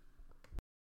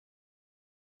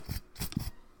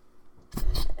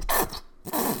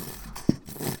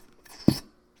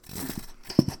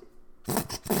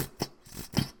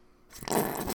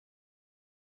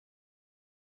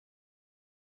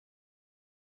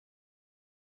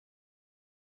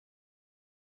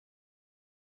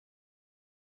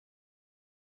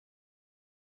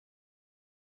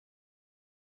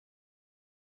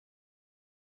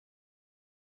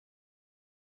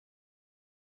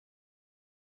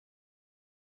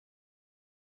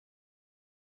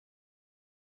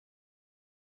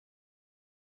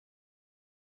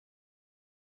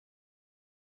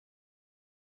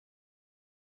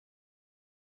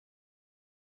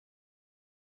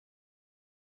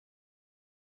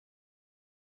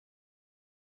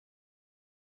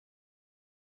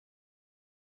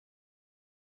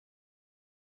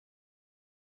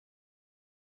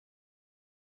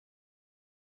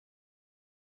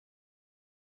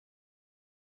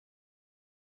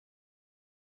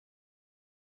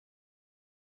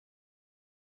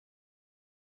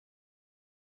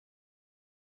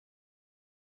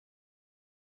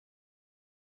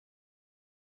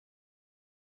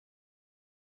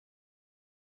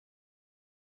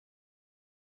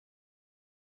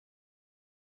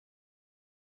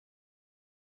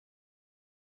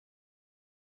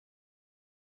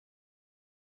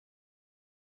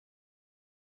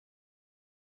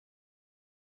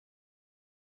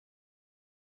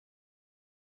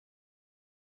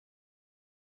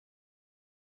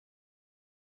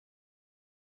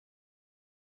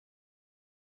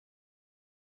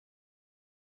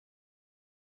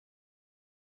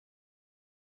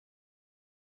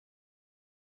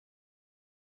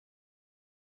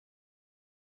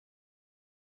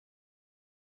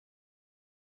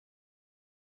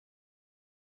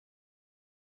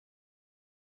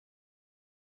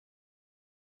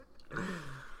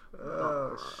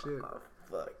 Oh, shit. Oh,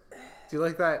 fuck. Do you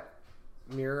like that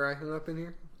mirror I hung up in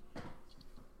here?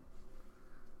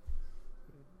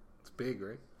 It's big,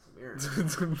 right? Mirror.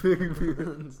 It's a big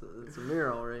mirror. It's a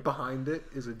mirror, all right. Behind it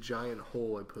is a giant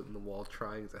hole I put in the wall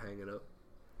trying to hang it up.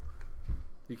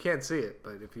 You can't see it,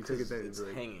 but if you take it down, it's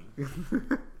like, hanging.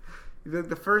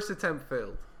 The first attempt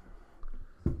failed.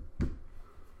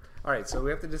 Alright, so we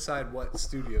have to decide what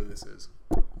studio this is.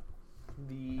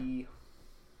 I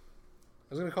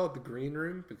was going to call it the green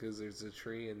room because there's a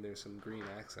tree and there's some green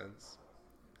accents.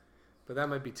 But that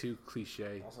might be too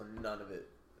cliche. Also, none of it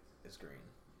is green.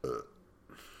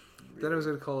 Then I was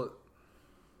going to call it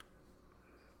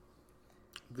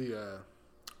the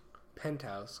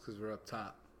penthouse because we're up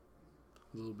top.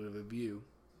 A little bit of a view.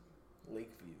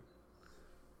 Lakeview.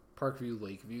 Parkview,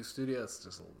 Lakeview studio. That's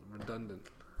just a little redundant.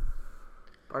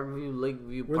 Parkview,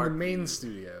 Lakeview, We're in the Parkview. main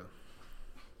studio.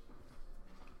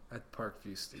 At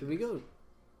Parkview Studio. Should we go?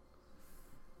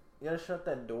 You gotta shut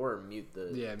that door or mute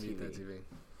the Yeah, TV. mute that TV.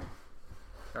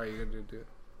 Alright, you gonna do it?